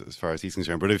tomorrows as far as he's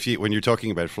concerned. But when you're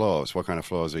talking about flaws, what kind of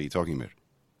flaws are you talking about?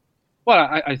 Well,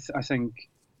 I think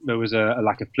there was a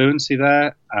lack of fluency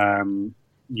there.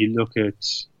 You look at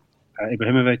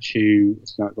Ibrahimovic,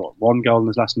 who's got 1 goal in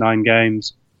his last 9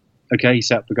 games. Okay, he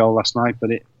set up the goal last night, but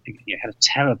he had a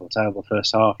terrible, terrible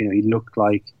first half. He looked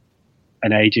like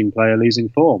an aging player losing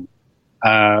form,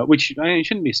 which I mean, you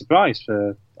shouldn't be surprised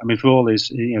for. I mean, for all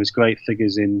his great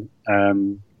figures in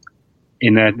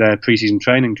their preseason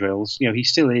training drills, he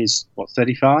still is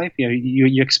 35.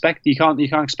 You can't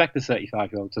expect a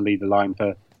 35-year-old to lead the line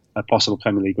for a possible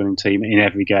Premier League winning team in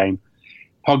every game.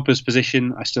 Pogba's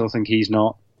position, I still think he's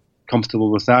not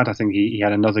comfortable with that. I think he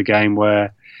had another game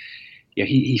where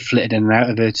he flitted in and out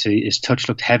of it. His touch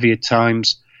looked heavy at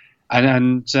times,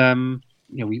 and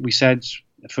we said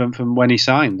from when he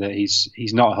signed that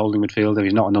he's not a holding midfielder.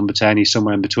 He's not a number 10. He's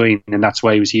somewhere in between, and that's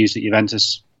why he was used at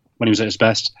Juventus when he was at his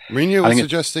best. Mourinho was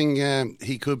suggesting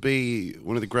he could be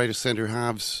one of the greatest centre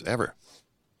halves ever.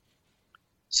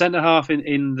 Centre half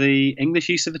in the English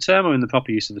use of the term or in the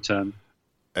proper use of the term?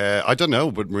 I don't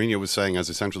know, but Mourinho was saying as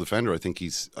a central defender, I think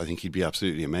he'd be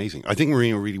absolutely amazing. I think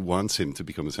Mourinho really wants him to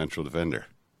become a central defender.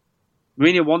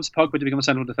 Mourinho wants Pogba to become a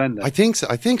central defender? I think so.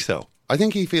 I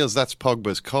think he feels that's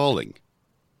Pogba's calling.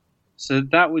 So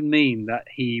that would mean that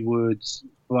he would,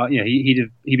 he'd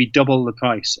be double the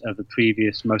price of the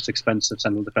previous most expensive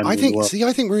central defender in the world.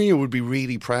 I think Mourinho would be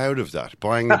really proud of that,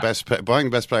 buying the best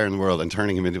player in the world and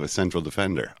turning him into a central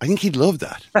defender. I think he'd love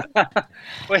that.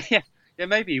 Well, yeah,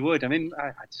 maybe he would. I mean,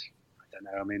 I don't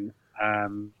know. I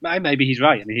mean, maybe he's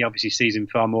right. I mean, he obviously sees him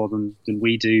far more than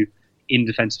we do in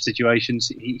defensive situations.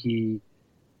 He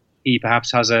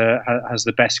perhaps has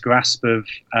the best grasp of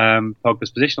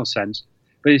Pogba's positional sense.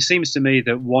 But it seems to me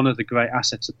that one of the great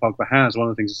assets that Pogba has, one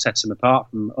of the things that sets him apart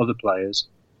from other players,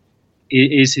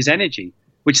 is his energy,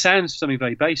 which sounds something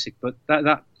very basic, but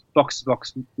that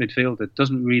box-to-box midfielder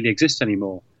doesn't really exist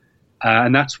anymore.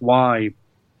 And that's why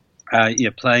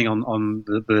playing on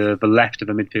the left of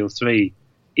a midfield three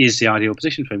is the ideal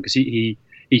position for him, because he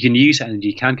can use that energy,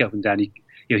 he can get up and down.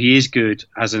 He is good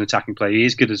as an attacking player, he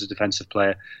is good as a defensive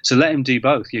player. So let him do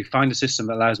both. You find a system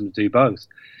that allows him to do both.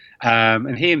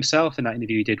 And he himself, in that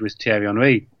interview he did with Thierry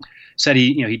Henry, said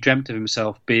he dreamt of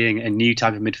himself being a new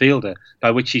type of midfielder, by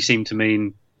which he seemed to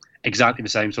mean exactly the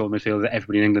same sort of midfielder that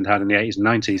everybody in England had in the 80s and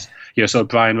 90s. Sort of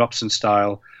Brian Robson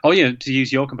style, to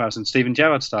use your comparison, Steven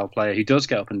Gerrard style player who does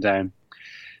get up and down.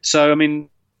 So, I mean,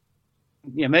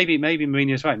 maybe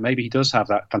Mourinho's right. Maybe he does have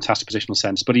that fantastic positional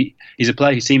sense, but he's a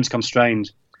player who seems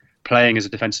constrained playing as a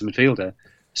defensive midfielder.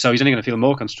 So he's only going to feel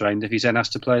more constrained if he's then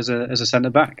asked to play as a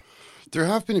centre-back. There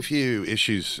have been a few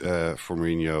issues for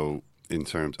Mourinho in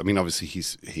terms. I mean, obviously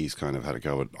he's kind of had a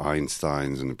go at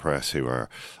Einsteins in the press, who are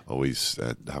always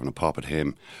having a pop at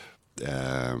him.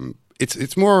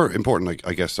 It's more important,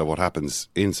 I guess, what happens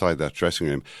inside that dressing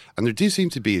room, and there do seem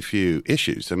to be a few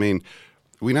issues. I mean,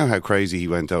 we know how crazy he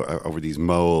went over these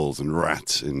moles and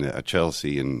rats at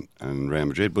Chelsea and Real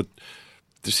Madrid, but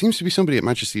there seems to be somebody at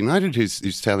Manchester United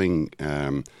who's telling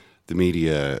the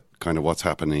media kind of what's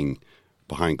happening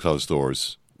behind closed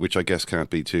doors, which I guess can't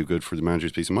be too good for the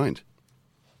manager's peace of mind.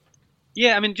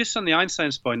 Yeah, I mean, just on the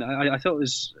Einstein's point, I thought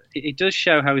it does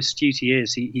show how astute he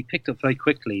is. He picked up very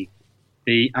quickly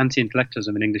the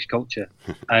anti-intellectualism in English culture,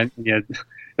 and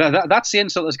that's the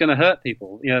insult that's going to hurt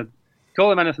people. Call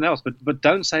them anything else, but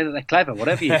don't say that they're clever,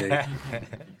 whatever you do.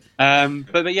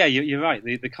 But yeah, you're right.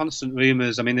 The constant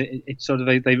rumours. I mean, it sort of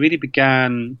they really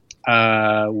began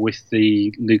with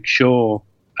the Luke Shaw.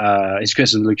 His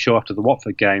criticism of Luke Shaw after the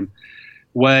Watford game,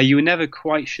 where you were never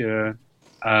quite sure,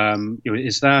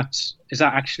 is that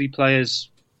actually players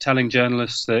telling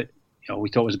journalists that we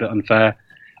thought was a bit unfair,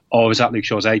 or was that Luke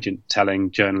Shaw's agent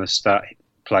telling journalists that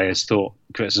players thought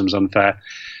criticism was unfair?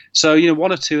 So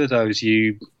one or two of those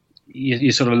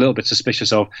you're sort of a little bit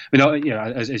suspicious of. I mean,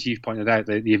 as you've pointed out,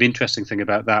 the interesting thing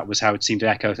about that was how it seemed to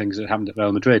echo things that happened at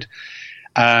Real Madrid.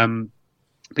 But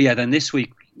yeah, then this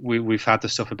week we've had the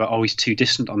stuff about he's too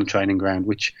distant on the training ground,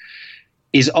 which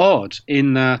is odd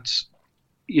in that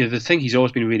the thing he's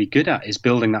always been really good at is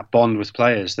building that bond with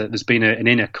players. That there's been an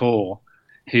inner core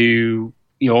who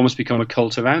almost become a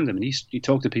cult around him. And you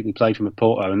talk to people who played from a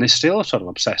Porto, and they're still sort of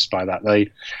obsessed by that.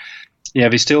 They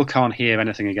still can't hear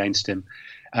anything against him.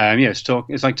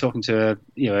 It's like talking to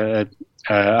a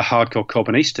hardcore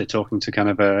Corbynista, talking to kind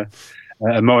of a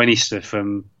Morinista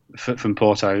from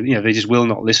Porto. They just will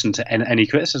not listen to any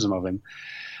criticism of him.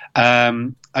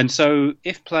 And so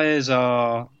if players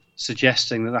are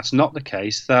suggesting that that's not the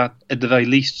case, that at the very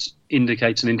least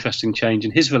indicates an interesting change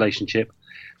in his relationship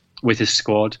with his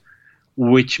squad,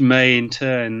 which may in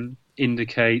turn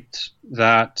indicate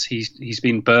that he's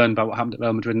been burned by what happened at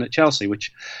Real Madrid and at Chelsea,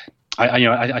 which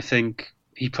I think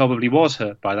he probably was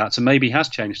hurt by that. So maybe he has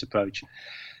changed approach.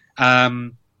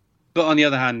 But on the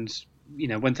other hand,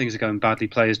 when things are going badly,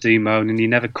 players do moan, and you're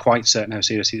never quite certain how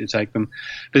seriously to take them.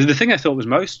 But the thing I thought was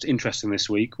most interesting this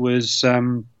week was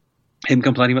him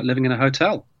complaining about living in a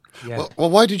hotel. Yeah. Well,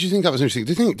 why did you think that was interesting?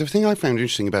 The thing I found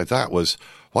interesting about that was,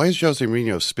 why is Jose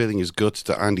Mourinho spilling his guts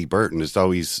to Andy Burton as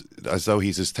though he's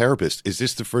his therapist? Is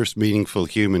this the first meaningful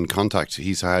human contact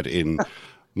he's had in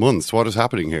months? What is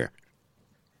happening here?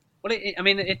 Well,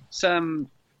 it's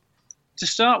to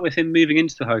start with, him moving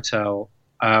into the hotel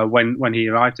when he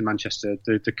arrived in Manchester.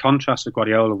 The contrast with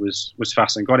Guardiola was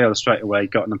fascinating. Guardiola straight away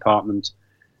got an apartment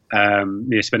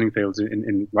near Spinningfields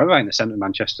in right in the centre of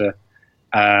Manchester.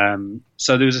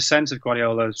 So there was a sense of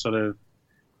Guardiola sort of,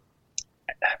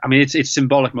 it's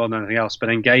symbolic more than anything else, but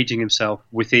engaging himself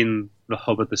within the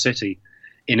hub of the city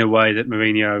in a way that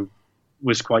Mourinho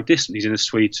was quite distant. He's in a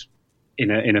suite in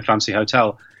a fancy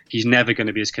hotel. He's never going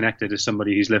to be as connected as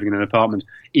somebody who's living in an apartment,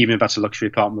 even if that's a luxury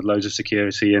apartment with loads of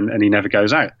security and he never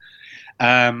goes out.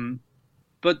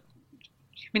 But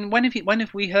when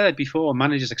have we heard before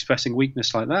managers expressing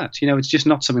weakness like that? It's just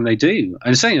not something they do,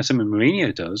 and certainly not something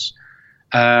Mourinho does.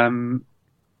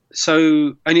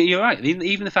 So, and you're right.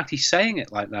 Even the fact he's saying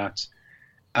it like that,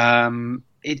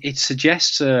 it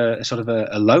suggests a sort of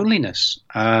a loneliness,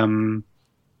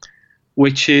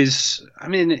 which is,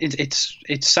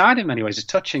 it's sad in many ways. It's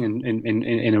touching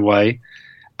in a way,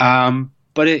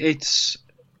 but it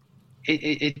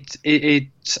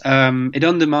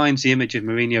undermines the image of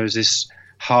Mourinho as this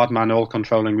hard man, all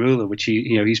controlling ruler, which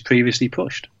he's previously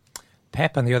pushed.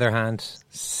 Pep, on the other hand,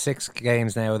 6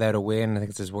 games now without a win. I think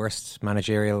it's his worst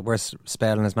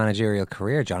spell in his managerial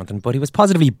career, Jonathan. But he was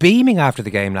positively beaming after the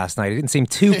game last night. He didn't seem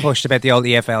too pushed about the old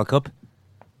EFL Cup.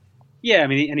 Yeah,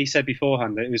 and he said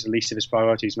beforehand that it was the least of his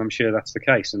priorities, and I'm sure that's the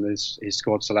case. And his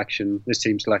squad selection, his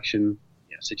team selection,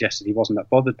 suggested he wasn't that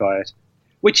bothered by it,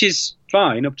 which is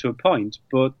fine up to a point.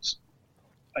 But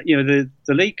the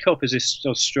League Cup is this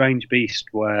sort of strange beast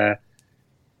where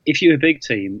if you're a big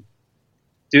team,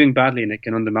 doing badly in it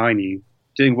can undermine you.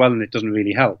 Doing well in it doesn't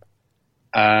really help.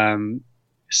 That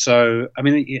the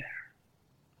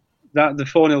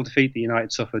 4-0 defeat that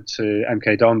United suffered to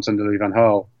MK Dons under Louis van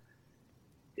Gaal,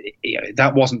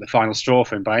 that wasn't the final straw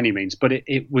for him by any means, but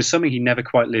it was something he never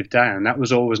quite lived down. That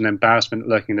was always an embarrassment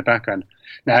lurking in the background.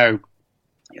 Now,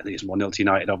 losing 1-0 to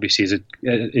United obviously is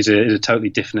a totally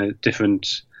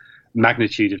different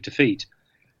magnitude of defeat,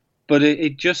 but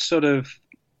it just sort of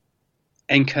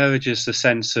encourages the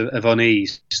sense of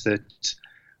unease that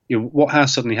what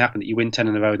has suddenly happened, that you win 10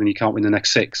 in a row and you can't win the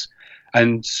next 6.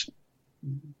 And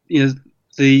there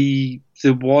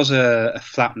was a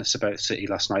flatness about City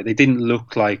last night. They didn't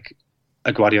look like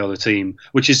a Guardiola team,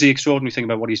 which is the extraordinary thing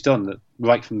about what he's done, that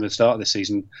right from the start of the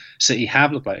season, City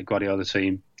have looked like a Guardiola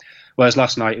team. Whereas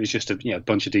last night it was just a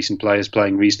bunch of decent players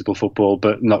playing reasonable football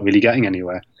but not really getting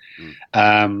anywhere.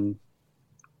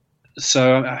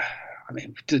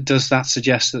 Does that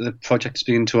suggest that the project is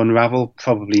beginning to unravel?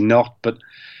 Probably not, but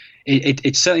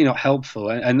it's certainly not helpful.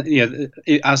 And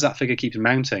as that figure keeps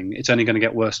mounting, it's only going to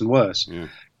get worse and worse. Yeah.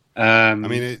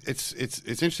 It's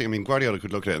interesting. Guardiola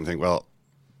could look at it and think, well,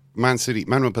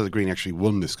 Manuel Pellegrini actually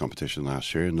won this competition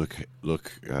last year, and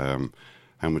look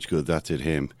how much good that did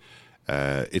him.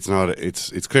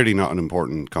 It's clearly not an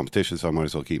important competition, so I might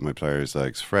as well keep my players'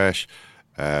 legs fresh.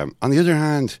 On the other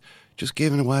hand, just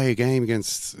giving away a game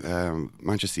against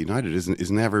Manchester United is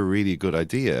never really a good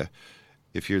idea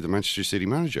if you're the Manchester City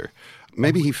manager.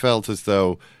 Maybe he felt as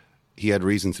though he had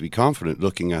reason to be confident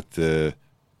looking at the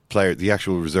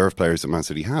actual reserve players that Man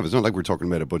City have. It's not like we're talking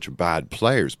about a bunch of bad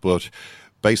players, but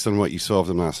based on what you saw of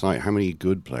them last night, how many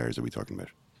good players are we talking about?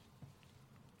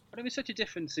 But it was such a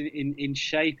difference in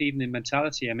shape, even in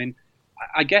mentality.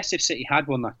 I guess if City had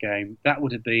won that game, that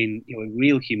would have been a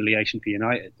real humiliation for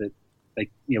United. That they,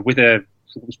 with it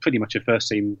was pretty much a first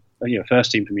team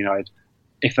from United.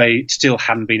 If they still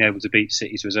hadn't been able to beat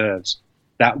City's reserves,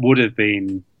 that would have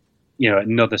been,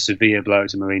 another severe blow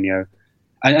to Mourinho.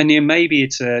 And maybe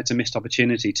it's a missed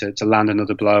opportunity to land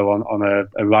another blow on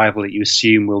a rival that you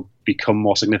assume will become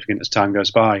more significant as time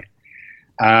goes by.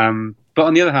 But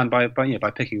on the other hand, by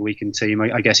picking a weakened team,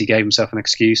 I guess he gave himself an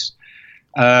excuse.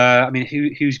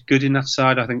 Who's good in that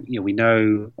side? I think we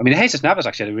know. Jesus Navas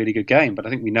actually had a really good game, but I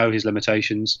think we know his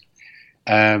limitations.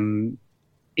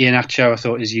 Iheanacho, I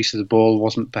thought his use of the ball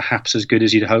wasn't perhaps as good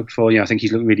as you'd hoped for. I think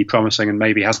he's looked really promising, and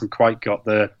maybe hasn't quite got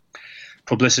the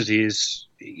publicity his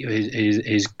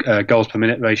goals per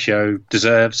minute ratio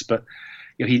deserves. But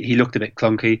he looked a bit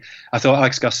clunky. I thought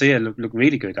Alex Garcia looked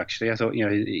really good. Actually, I thought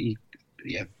he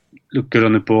looked good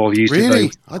on the ball.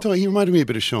 Really, I thought he reminded me a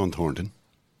bit of Sean Thornton.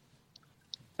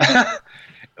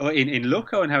 in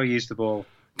look or in how he used the ball?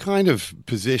 Kind of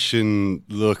position,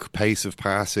 look, pace of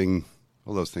passing,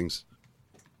 all those things.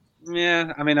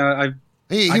 Yeah,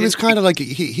 he was kind of like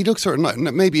he looked sort of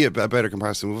maybe a better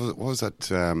comparison. What was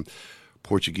that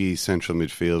Portuguese central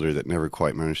midfielder that never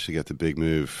quite managed to get the big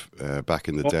move back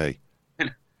in the day.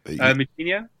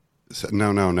 Moutinho?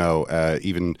 No.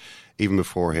 Even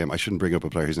before him, I shouldn't bring up a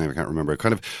player whose name I can't remember.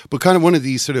 Kind of one of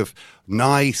these sort of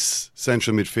nice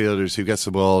central midfielders who gets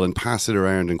the ball and pass it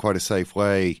around in quite a safe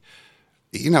way.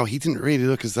 You know, he didn't really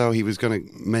look as though he was going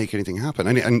to make anything happen,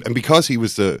 and because he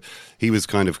was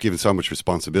kind of given so much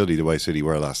responsibility the way City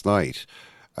were last night.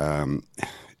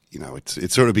 You know,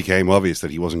 it sort of became obvious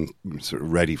that he wasn't sort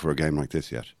of ready for a game like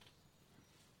this yet.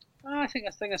 I think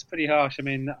that's pretty harsh. I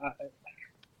mean,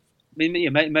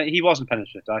 he wasn't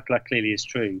penetrative. That clearly is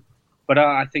true. But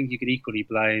I think you could equally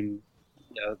blame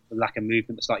the lack of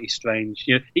movement, the slightly strange.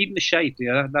 Even the shape.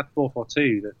 That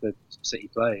 4-4-2 that City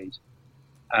played.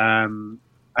 I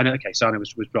know. Okay, Sane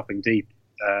was dropping deep,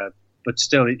 but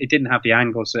still, it didn't have the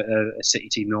angles that a City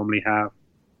team normally have.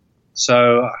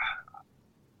 So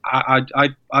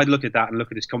I'd look at that and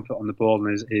look at his comfort on the ball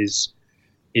and his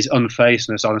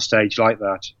unfazedness on a stage like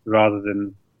that, rather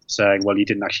than saying, well, he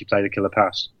didn't actually play the killer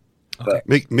pass. Okay.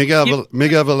 Miguel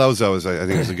Veloso I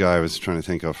think is the guy I was trying to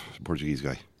think of, the Portuguese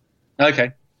guy.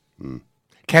 Okay.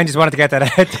 Ken just wanted to get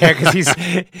that out there because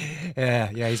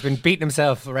he's been beating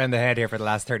himself around the head here for the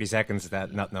last 30 seconds,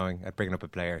 that not knowing, bringing up a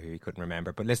player who he couldn't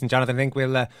remember. But listen, Jonathan, I think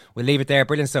we'll leave it there.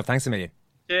 Brilliant stuff. Thanks a million.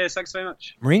 Cheers, thanks very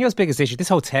much. Mourinho's biggest issue, this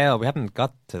hotel, we haven't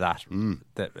got to that.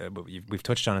 We've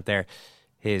touched on it there.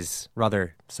 His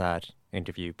rather sad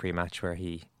interview pre-match where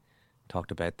he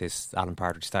talked about this Alan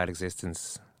Partridge-style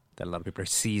existence that a lot of people are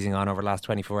seizing on over the last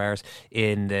 24 hours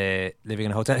in living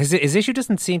in a hotel. His issue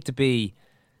doesn't seem to be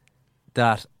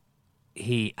that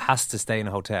he has to stay in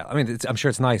a hotel. I mean, I'm sure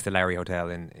it's nice, the Lowry Hotel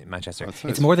in Manchester.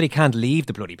 It's more that he can't leave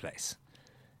the bloody place.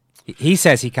 He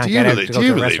says he can't get out to go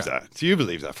to a restaurant. Do you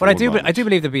believe that? But I do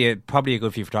believe there'd be probably a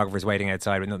good few photographers waiting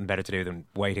outside with nothing better to do than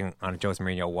waiting on a Jose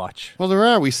Mourinho watch. Well, there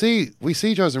are. We see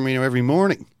Jose Mourinho every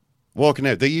morning walking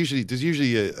out. There's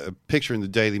usually a picture in the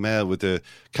Daily Mail with the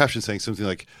caption saying something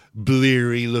like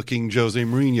 "bleary-looking Jose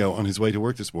Mourinho on his way to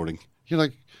work this morning." You're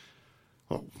like,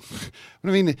 well, I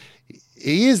mean,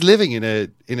 he is living in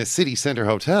a city centre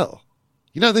hotel.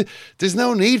 You know, there's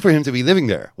no need for him to be living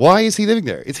there. Why is he living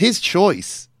there? It's his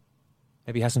choice.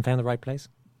 Maybe he hasn't found the right place.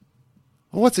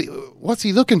 Well, what's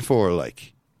he looking for?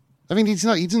 Like, I mean, he's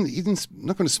not going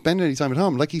to spend any time at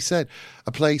home. Like he said,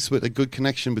 a place with a good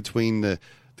connection between the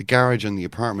garage and the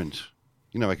apartment.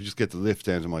 You know, I could just get the lift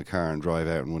down to my car and drive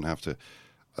out and wouldn't have to.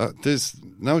 There's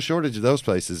no shortage of those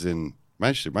places in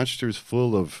Manchester. Manchester is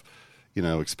full of,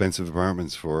 expensive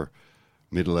apartments for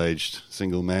middle-aged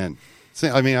single men.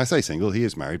 I mean, I say single. He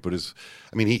is married, but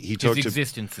he talked. His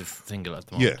existence is single at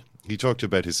the moment. Yeah. He talked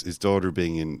about his daughter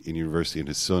being in university and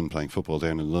his son playing football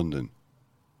down in London.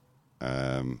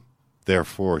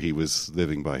 Therefore, he was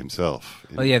living by himself.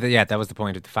 Well, that was the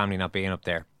point of the family not being up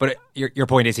there. But your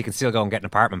point is he can still go and get an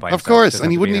apartment by himself. Of course,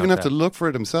 and he wouldn't even have to look for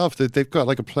it himself. They've got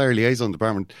like a player liaison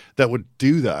department that would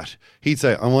do that. He'd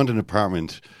say, I want an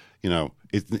apartment,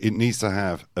 it needs to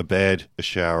have a bed, a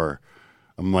shower,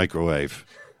 a microwave,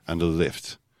 and a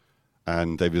lift.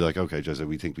 And they'd be like, okay, Jose,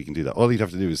 we think we can do that. All he'd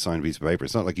have to do is sign a piece of paper.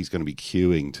 It's not like he's going to be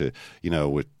queuing to,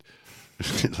 with...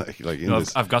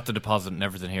 I've got the deposit and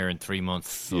everything here in 3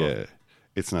 months. So yeah,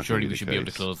 it's not. Surely we should be able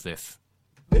to close this.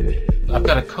 I've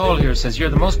got a call here that says, you're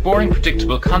the most boring,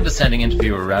 predictable, condescending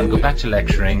interviewer around. Go back to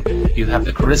lecturing. You have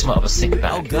the charisma of a sick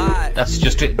bag. Oh, God. That's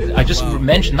just it. I just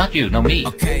mentioned, not you, no me.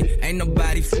 Okay, ain't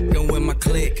nobody f***ing with my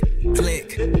click.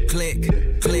 Click,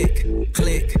 click, click,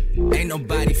 click. Ain't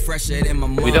nobody fresher than my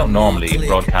mom. We don't normally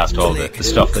broadcast all the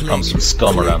stuff that comes from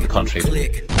scum around the country.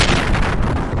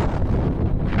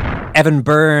 Evan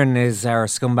Byrne is our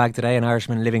scumbag today, an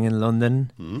Irishman living in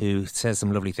London who says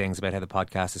some lovely things about how the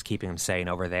podcast is keeping him sane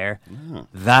over there. Yeah.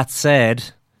 That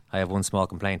said, I have one small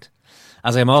complaint.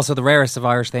 As I am also the rarest of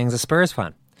Irish things, a Spurs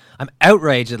fan. I'm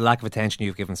outraged at the lack of attention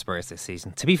you've given Spurs this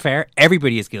season. To be fair,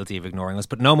 everybody is guilty of ignoring us,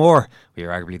 but no more. We are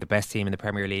arguably the best team in the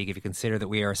Premier League if you consider that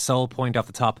we are a sole point off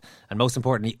the top and most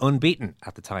importantly unbeaten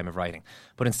at the time of writing.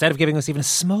 But instead of giving us even a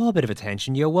small bit of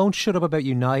attention, you won't shut up about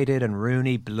United and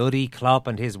Rooney, bloody Klopp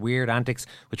and his weird antics,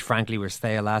 which frankly were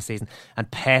stale last season,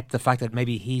 and Pep, the fact that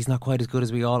maybe he's not quite as good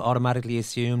as we all automatically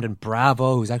assumed, and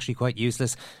Bravo, who's actually quite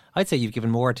useless. I'd say you've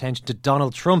given more attention to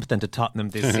Donald Trump than to Tottenham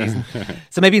this season.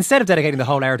 So maybe instead of dedicating the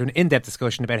whole hour to an in-depth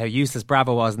discussion about how useless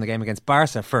Bravo was in the game against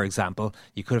Barca, for example,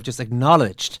 you could have just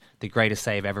acknowledged the greatest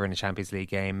save ever in a Champions League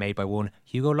game made by one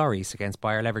Hugo Lloris against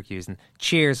Bayer Leverkusen.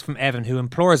 Cheers from Evan, who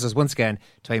implores us once again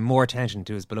to pay more attention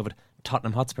to his beloved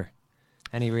Tottenham Hotspur.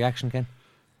 Any reaction, Ken?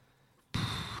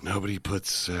 Nobody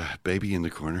puts baby in the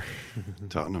corner.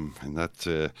 Tottenham. And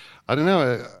that, I don't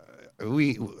know.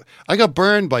 I got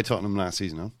burned by Tottenham last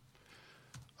season, huh?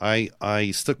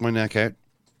 I stuck my neck out.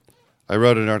 I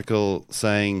wrote an article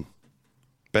saying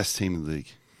best team in the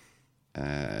league.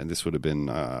 And this would have been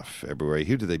February.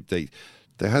 Who did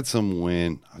they had some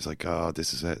win. I was like, oh,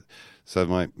 this is it. So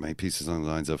my piece is on the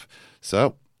lines of,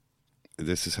 so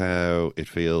this is how it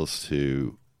feels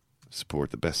to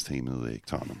support the best team in the league,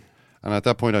 Tottenham. And at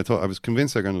that point, I was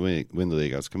convinced they were going to win the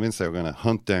league. I was convinced they were going to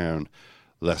hunt down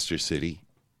Leicester City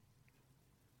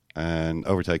and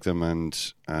overtake them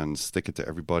and stick it to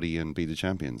everybody and be the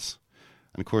champions.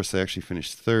 And of course, they actually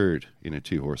finished third in a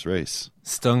 2-horse race.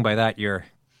 Stung by that, you're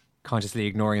consciously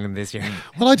ignoring them this year.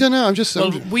 Well, I don't know.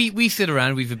 We sit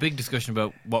around, we have a big discussion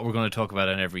about what we're going to talk about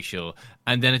on every show.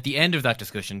 And then at the end of that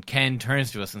discussion, Ken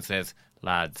turns to us and says,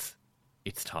 lads,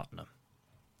 it's Tottenham.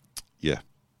 Yeah.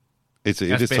 It is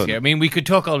basically, Tottenham. I mean, we could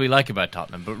talk all we like about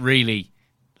Tottenham, but really,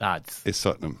 lads. It's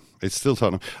Tottenham. It's still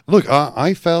Tottenham. Look,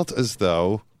 I felt as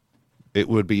though it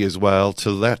would be as well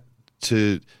to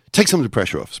take some of the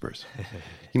pressure off Spurs.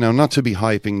 Not to be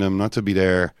hyping them, not to be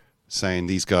there saying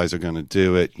these guys are going to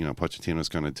do it, Pochettino's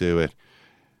going to do it.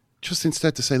 Just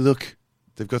instead to say, look,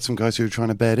 they've got some guys who are trying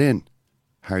to bed in.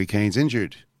 Harry Kane's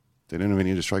injured. They don't have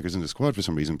any of the strikers in the squad for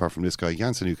some reason, apart from this guy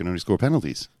Janssen, who can only score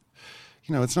penalties.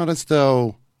 It's not as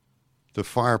though the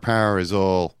firepower is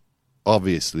all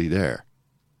obviously there.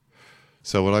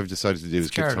 So what I've decided to do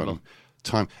is give Tottenham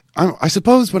time. I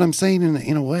suppose what I'm saying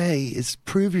in a way is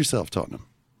prove yourself, Tottenham.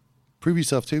 Prove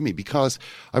yourself to me, because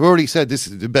I've already said this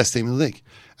is the best team in the league.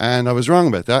 And I was wrong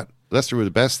about that. Leicester were the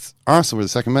best, Arsenal were the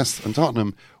second best, and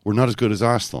Tottenham were not as good as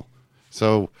Arsenal.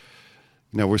 So,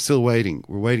 we're still waiting.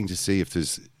 We're waiting to see if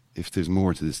there's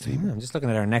more to this team. I'm just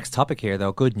looking at our next topic here,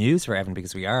 though. Good news for Evan,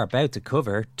 because we are about to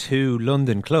cover 2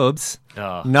 London clubs.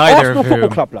 Neither of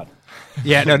whom... Club, lad.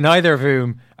 Yeah, no, neither of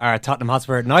whom are Tottenham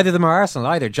Hotspur. Neither of them are Arsenal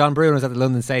either. John Bruno was at the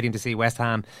London Stadium to see West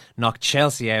Ham knock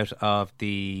Chelsea out of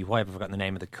the... Why have I forgotten the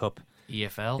name of the cup?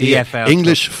 EFL.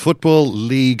 English Football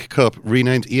League Cup,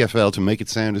 renamed EFL to make it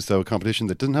sound as though a competition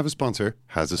that doesn't have a sponsor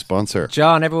has a sponsor.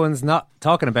 John, everyone's not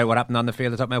talking about what happened on the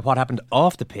field. They're talking about what happened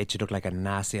off the pitch. It looked like a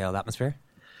nasty old atmosphere.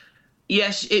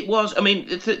 Yes, it was. I mean,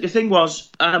 the thing was,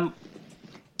 that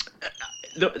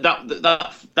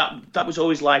was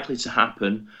always likely to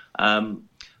happen.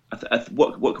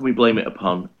 What can we blame it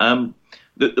upon?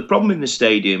 The problem in the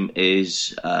stadium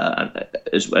is,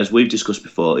 as we've discussed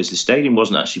before, is the stadium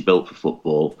wasn't actually built for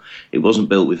football. It wasn't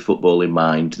built with football in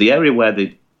mind. The area where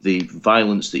the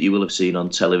violence that you will have seen on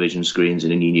television screens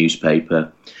and in your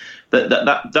newspaper,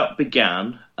 that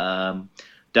began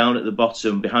down at the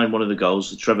bottom behind one of the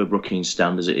goals, the Trevor Brookings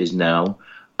stand as it is now,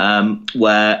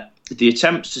 where the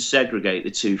attempts to segregate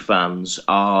the 2 fans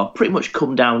are pretty much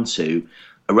come down to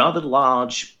a rather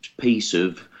large piece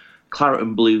of claret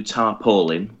and blue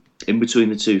tarpaulin in between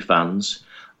the 2 fans,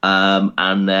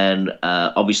 and then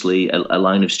obviously a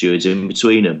line of stewards in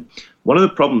between them. One of the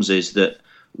problems is that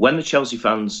when the Chelsea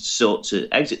fans sought to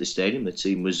exit the stadium, the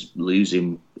team was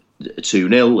losing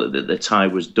 2-0, the tie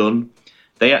was done.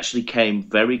 They actually came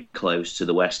very close to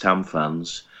the West Ham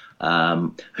fans,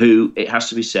 who, it has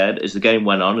to be said, as the game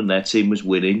went on and their team was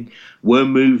winning, were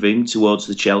moving towards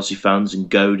the Chelsea fans and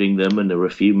goading them, and there were a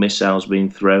few missiles being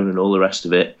thrown and all the rest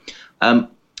of it.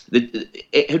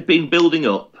 It had been building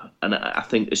up, and I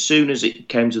think as soon as it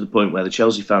came to the point where the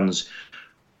Chelsea fans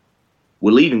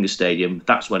were leaving the stadium,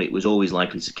 that's when it was always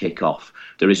likely to kick off.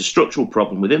 There is a structural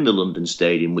problem within the London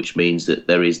Stadium, which means that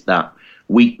there is that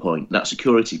weak point, that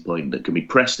security point that can be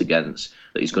pressed against,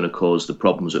 that is going to cause the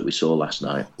problems that we saw last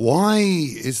night. Why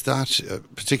is that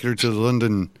particular to the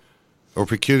London, or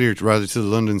peculiar rather to the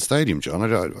London Stadium, John?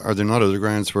 Are there not other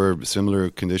grounds where similar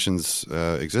conditions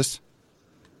exist?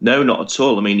 No, not at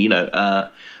all. I mean, I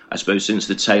suppose since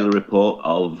the Taylor Report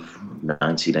of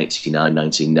 1989,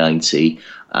 1990,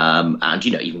 and,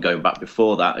 even going back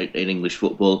before that in English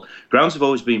football, grounds have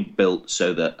always been built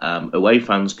so that away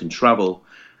fans can travel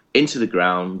into the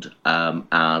ground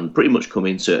and pretty much come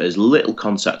into as little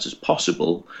contact as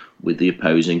possible with the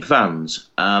opposing fans.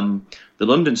 The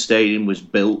London Stadium was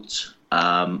built,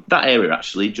 that area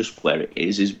actually, just where it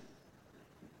is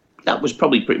that was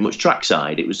probably pretty much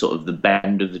trackside. It was sort of the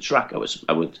bend of the track, I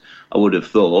would have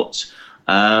thought.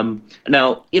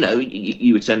 Now,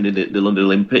 you attended the London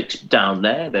Olympics. Down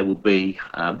there will be,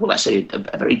 let's say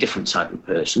a very different type of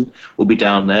person will be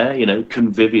down there,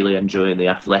 convivially enjoying the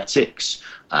athletics.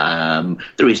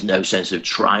 There is no sense of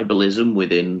tribalism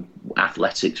within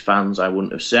athletics fans, I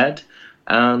wouldn't have said.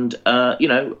 And,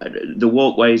 the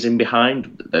walkways in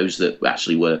behind, those that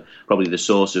actually were probably the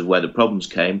source of where the problems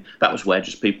came, that was where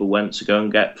just people went to go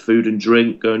and get food and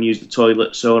drink, go and use the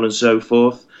toilet, so on and so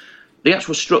forth. the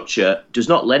actual structure does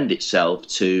not lend itself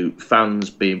to fans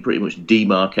being pretty much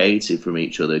demarcated from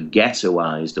each other,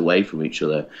 ghettoised away from each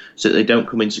other, so that they don't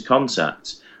come into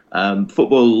contact.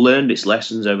 Football learned its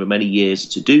lessons over many years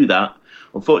to do that.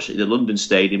 Unfortunately, the London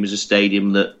Stadium is a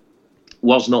stadium that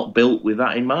was not built with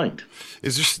that in mind.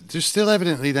 There's still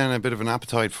evidently then a bit of an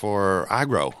appetite for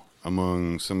aggro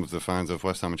among some of the fans of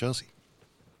West Ham and Chelsea?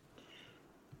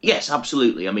 Yes,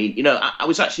 absolutely. I mean, I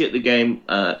was actually at the game.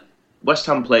 West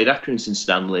Ham played Accrington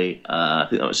Stanley. I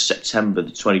think that was September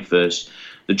the 21st.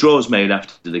 The draw was made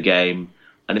after the game,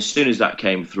 and as soon as that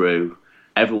came through,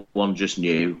 everyone just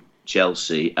knew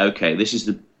Chelsea. Okay, this is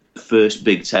the first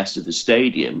big test of the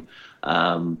stadium.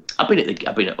 I've been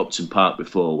at Upton Park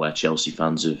before, where Chelsea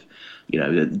fans have,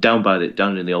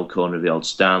 down in the old corner of the old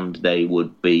stand, they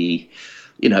would be,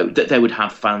 they would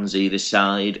have fans either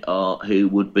side, or who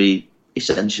would be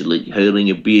essentially hurling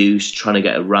abuse, trying to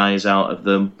get a rise out of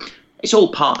them. It's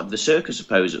all part of the circus, I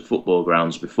suppose, at football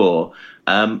grounds before.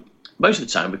 Most of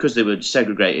the time, because they were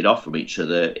segregated off from each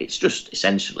other, it's just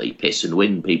essentially piss and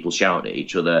win. People shout at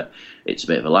each other. It's a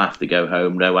bit of a laugh. They go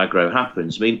home. No aggro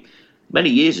happens. I mean, many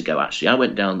years ago, actually, I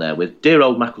went down there with dear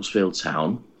old Macclesfield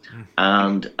Town,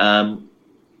 and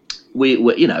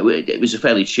it was a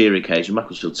fairly cheery occasion.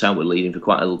 Macclesfield Town were leading for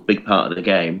quite a big part of the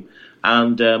game,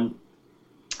 and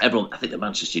everyone, I think the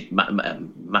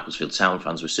Macclesfield Town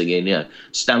fans were singing,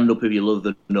 "Stand up if you love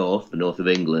the north of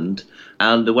England,"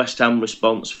 and the West Ham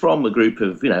response from a group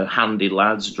of handy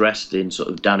lads dressed in sort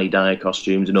of Danny Dyer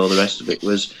costumes and all the rest of it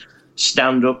was,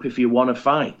 "Stand up if you want to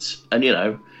fight," and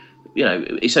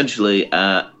essentially,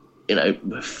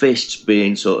 fists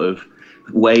being sort of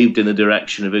waved in the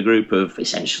direction of a group of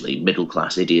essentially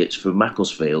middle-class idiots from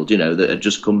Macclesfield, that had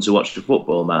just come to watch the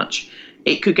football match.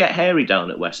 It could get hairy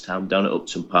down at West Ham, down at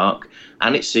Upton Park,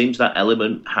 and it seems that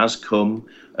element has come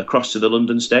across to the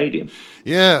London Stadium.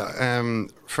 Yeah, a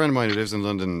friend of mine who lives in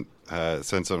London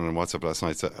sent something on WhatsApp last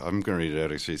night. So I'm going to read it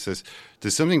out, actually. It says,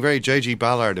 "There's something very J.G.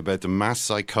 Ballard about the mass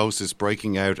psychosis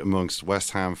breaking out amongst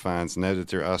West Ham fans now that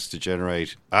they're asked to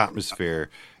generate atmosphere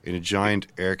in a giant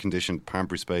air-conditioned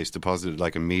pamper space deposited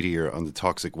like a meteor on the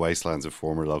toxic wastelands of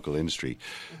former local industry."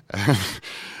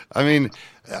 I mean,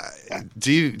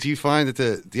 do you find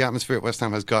that the atmosphere at West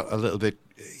Ham has got a little bit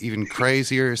even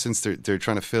crazier since they're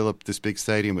trying to fill up this big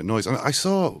stadium with noise? I mean, I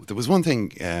saw there was one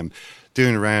thing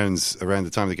doing rounds around the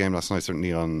time of the game last night,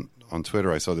 certainly on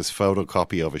Twitter. I saw this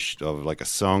photocopy of like a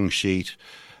song sheet,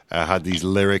 had these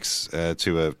lyrics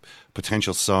to a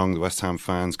potential song the West Ham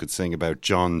fans could sing about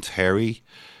John Terry.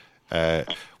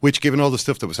 Which, given all the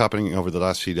stuff that was happening over the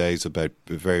last few days about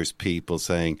various people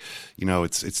saying,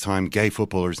 it's time gay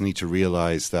footballers need to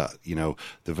realise that,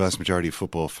 the vast majority of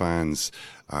football fans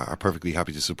are perfectly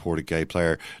happy to support a gay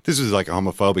player. This was like a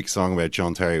homophobic song about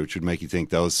John Terry, which would make you think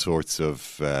those sorts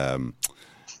of,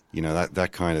 that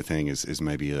kind of thing is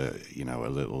maybe a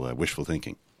little wishful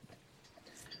thinking.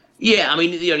 Yeah, I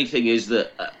mean, the only thing is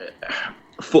that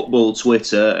football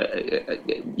Twitter,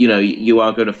 you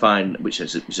are going to find, which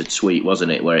was a tweet,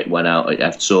 wasn't it, where it went out,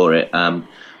 I saw it,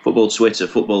 football Twitter,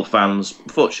 football fans,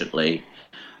 unfortunately,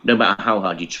 no matter how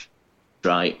hard you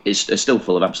try, are still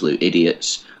full of absolute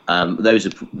idiots.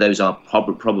 Those are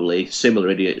probably similar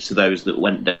idiots to those that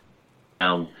went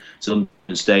down to London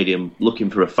Stadium looking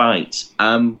for a fight.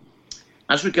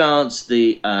 As regards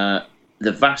the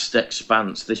vast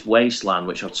expanse, this wasteland,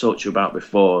 which I've talked to you about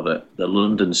before, that the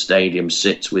London Stadium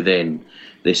sits within,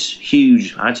 this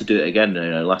huge, I had to do it again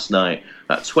last night,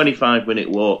 that 25-minute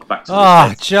walk back to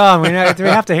the John, do we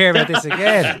have to hear about this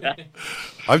again?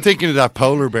 I'm thinking of that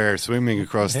polar bear swimming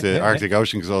across the Arctic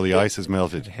Ocean because all the ice has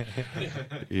melted.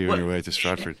 You on your way to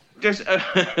Stratford. Just,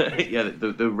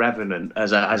 the Revenant,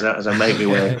 as I make my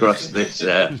way across this.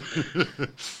 Well,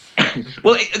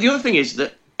 the other thing is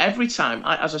that every time,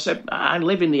 as I said, I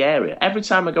live in the area. Every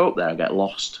time I go up there, I get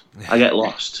lost.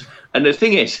 And the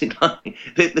thing is,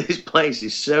 this place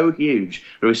is so huge.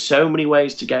 There are so many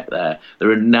ways to get there. There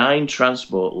are 9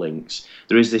 transport links.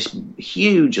 There is this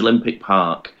huge Olympic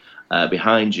Park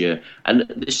behind you, and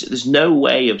there's no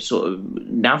way of sort of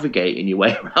navigating your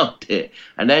way around it.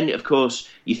 And then, of course,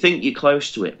 you think you're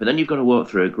close to it, but then you've got to walk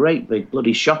through a great big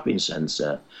bloody shopping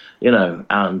centre,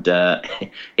 and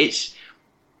it's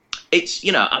I'm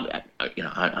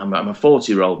a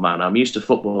 40-year-old man. I'm used to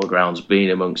football grounds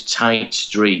being amongst tight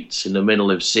streets in the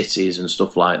middle of cities and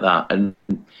stuff like that. And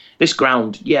this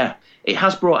ground, it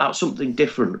has brought out something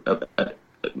different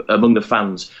among the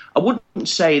fans. I wouldn't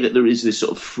say that there is this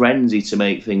sort of frenzy to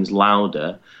make things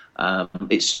louder.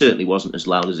 It certainly wasn't as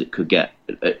loud as it could get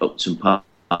at Upton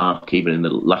Park, even in the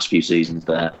last few seasons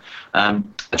there. I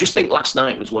just think last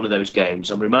night was one of those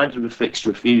games. I'm reminded of a fixture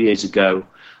a few years ago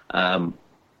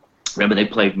Remember they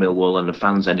played Millwall and the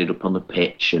fans ended up on the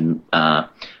pitch, and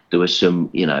there was some,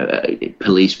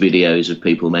 police videos of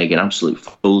people making absolute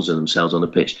fools of themselves on the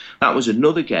pitch. That was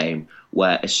another game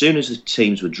where as soon as the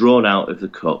teams were drawn out of the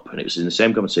Cup, and it was in the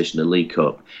same competition, the League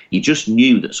Cup, you just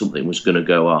knew that something was going to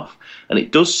go off. And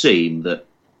it does seem that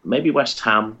maybe West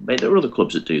Ham, maybe there are other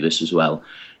clubs that do this as well,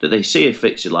 that they see a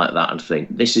fixture like that and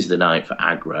think, this is the night for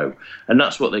aggro. And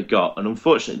that's what they got. And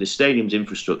unfortunately, the stadium's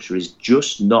infrastructure is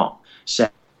just not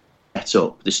set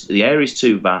up. The area is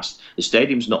too vast. The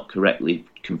stadium's not correctly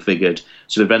configured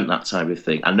to prevent that type of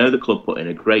thing. I know the club put in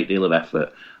a great deal of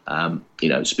effort,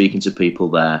 speaking to people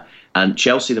there. And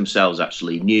Chelsea themselves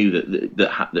actually knew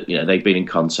that they've been in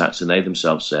contact, and they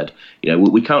themselves said,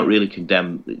 we can't really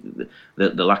condemn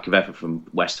the lack of effort from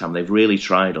West Ham. They've really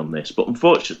tried on this, but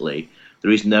unfortunately,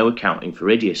 there is no accounting for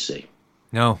idiocy.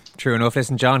 No, true enough.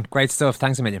 Listen, John, great stuff.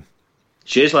 Thanks a million.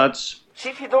 Cheers, lads. See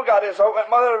if you don't get this out at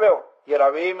Motherwell, you're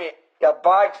away, mate. Your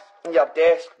bags in your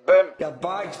desk, boom. Your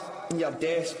bags in your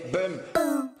desk, boom.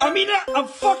 I mean it, I'm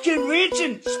fucking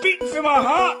raging, speaking from my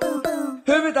heart.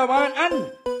 Who would I want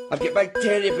in? I've got big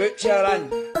Terry Butcher in.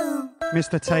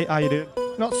 Mr. Tate, how you doing?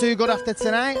 Not too good after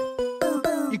tonight.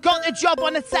 You got the job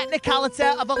on the technicality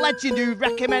of a legend who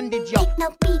recommended you. I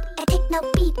take no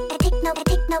beat.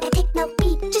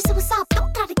 Just so what's up,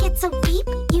 don't try to get so deep.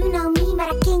 You know me, but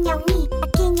I can't yell me.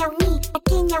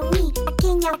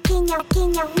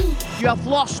 You have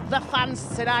lost the fans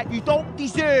tonight. You don't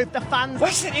deserve the fans.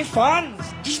 Listen to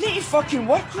fans. You need to fucking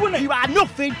work on it. You are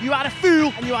nothing. You are a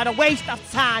fool, and you are a waste of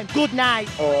time. Good night.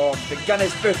 Oh, the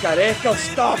Guinness Book of Records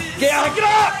stuff. Get a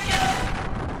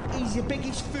grip. He's the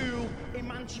biggest fool in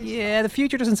Manchester. Yeah, the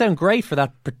future doesn't sound great for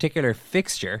that particular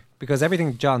fixture, because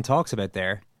everything John talks about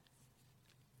there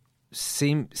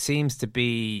seems to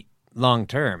be long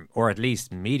term, or at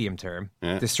least medium term.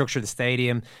 Yeah. The structure of the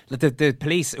stadium, the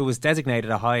police, it was designated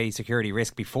a high security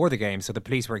risk before the game, so the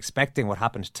police were expecting what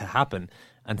happened to happen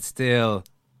and still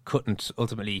couldn't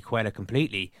ultimately quell it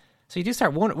completely. So you do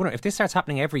start wondering if this starts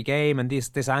happening every game, and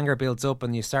this anger builds up,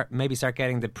 and you start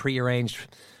getting the prearranged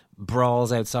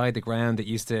brawls outside the ground that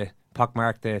used to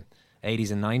pockmark the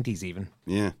 80s and 90s even.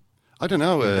 Yeah, I don't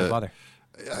know. Don't bother.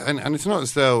 And it's not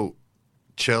as though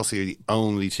Chelsea are the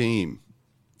only team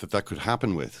that could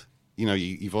happen with.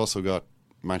 You've also got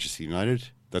Manchester United.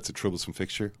 That's a troublesome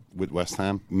fixture with West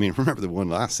Ham. I mean, remember the one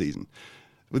last season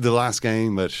with the last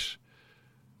game at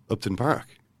Upton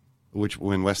Park,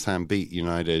 when West Ham beat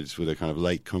United with a kind of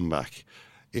late comeback.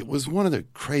 It was one of the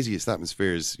craziest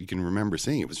atmospheres you can remember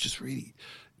seeing. It was just really,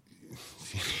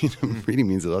 really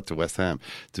means a lot to West Ham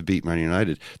to beat Man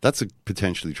United. That's a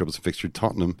potentially troublesome fixture.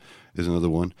 Tottenham is another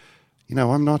one.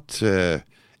 I'm not.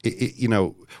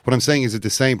 What I'm saying is that the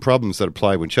same problems that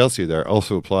apply when Chelsea are there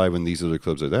also apply when these other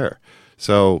clubs are there.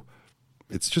 So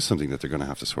it's just something that they're going to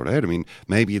have to sort out. I mean,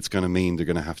 maybe it's going to mean they're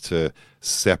going to have to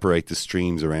separate the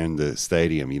streams around the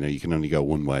stadium. You can only go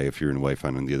one way if you're an away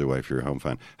fan and the other way if you're a home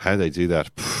fan. How they do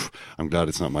that, I'm glad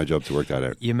it's not my job to work that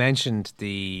out. You mentioned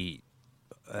the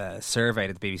survey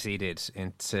that the BBC did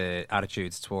into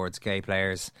attitudes towards gay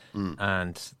players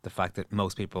and the fact that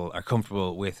most people are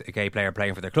comfortable with a gay player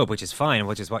playing for their club, which is fine,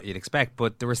 which is what you'd expect.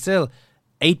 But there were still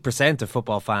 8% of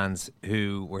football fans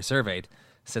who were surveyed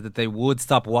said that they would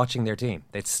stop watching their team.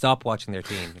 They'd stop watching their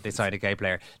team if they signed a gay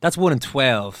player. That's 1 in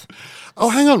 12.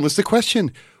 Oh, hang on. Was the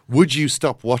question, would you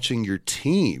stop watching your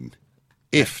team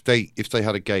if they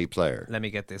had a gay player? Let me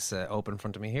get this open in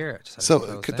front of me here.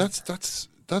 So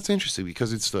that's interesting,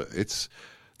 because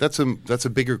that's a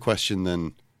bigger question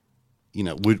than,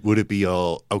 would it be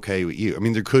all okay with you? I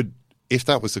mean, there could, if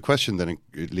that was the question, then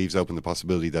it leaves open the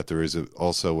possibility that there is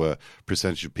also a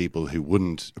percentage of people who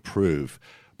wouldn't approve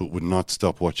but would not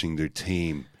stop watching their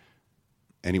team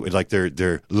anyway. Like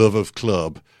their love of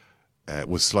club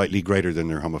was slightly greater than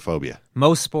their homophobia.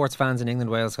 Most sports fans in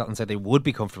England, Wales, Scotland said they would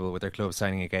be comfortable with their club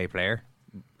signing a gay player.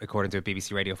 According to a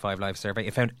BBC Radio 5 Live survey,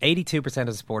 it found 82%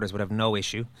 of supporters would have no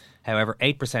issue. However,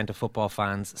 8% of football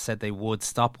fans said they would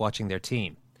stop watching their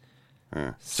team.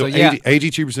 So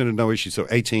 82% of no issue, so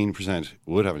 18%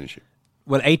 would have an issue.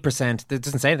 Well, 8%, it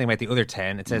doesn't say anything about the other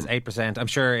 10. It says 8%. I'm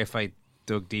sure if I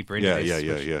dug deeper into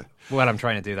this. Yeah. Well, I'm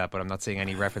trying to do that, but I'm not seeing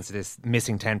any reference to this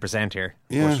missing 10% here,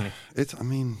 unfortunately.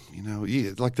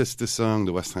 Like this song,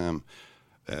 the West Ham...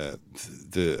 I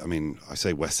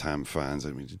say West Ham fans,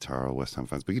 I mean the Taro West Ham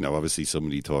fans, but obviously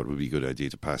somebody thought it would be a good idea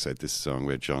to pass out this song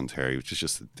with John Terry, which is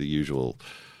just the usual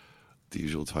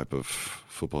type of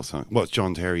football song. Well,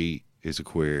 John Terry is a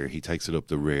queer, he takes it up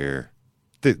the rear,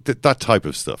 that type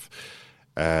of stuff.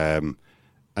 And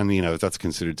if that's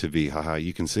considered to be haha,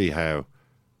 you can see how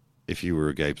if you were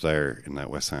a gay player in that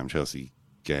West Ham Chelsea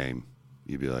game,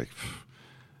 you'd be like,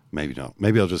 maybe not.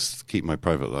 Maybe I'll just keep my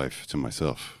private life to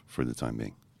myself for the time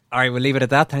being. All right, we'll leave it at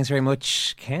that. Thanks very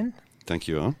much, Ken. Thank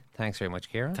you, Owen. Thanks very much,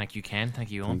 Kieran. Thank you, Ken.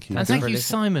 Thank you, Owen. Thank you. And thank you,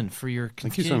 Simon, for your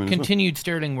continued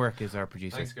sterling work as our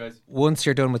producer. Thanks, guys. Once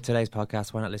you're done with today's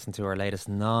podcast, why not listen to our latest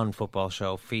non-football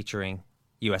show featuring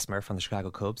US Murph from the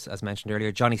Chicago Cubs, as mentioned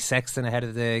earlier. Johnny Sexton ahead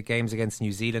of the games against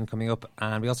New Zealand coming up.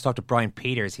 And we also talked to Brian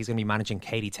Peters. He's going to be managing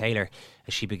Katie Taylor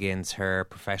as she begins her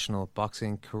professional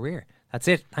boxing career. That's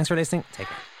it. Thanks for listening. Take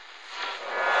care.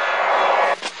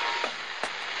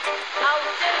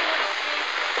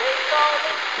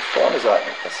 What phone is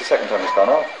that? That's the second time it's gone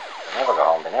off. They never go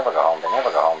home, they never go home, they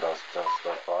never go home, those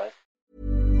boys.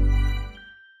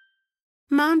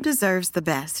 Mom deserves the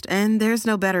best, and there's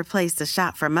no better place to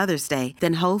shop for Mother's Day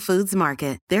than Whole Foods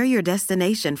Market. They're your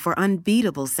destination for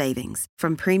unbeatable savings,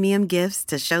 from premium gifts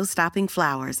to show-stopping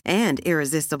flowers and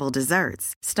irresistible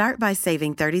desserts. Start by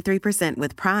saving 33%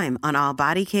 with Prime on all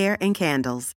body care and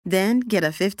candles. Then get a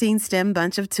 15-stem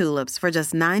bunch of tulips for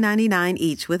just $9.99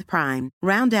 each with Prime.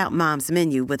 Round out Mom's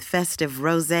menu with festive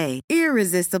rosé,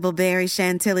 irresistible berry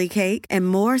chantilly cake, and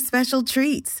more special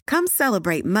treats. Come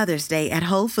celebrate Mother's Day at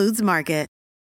Whole Foods Market.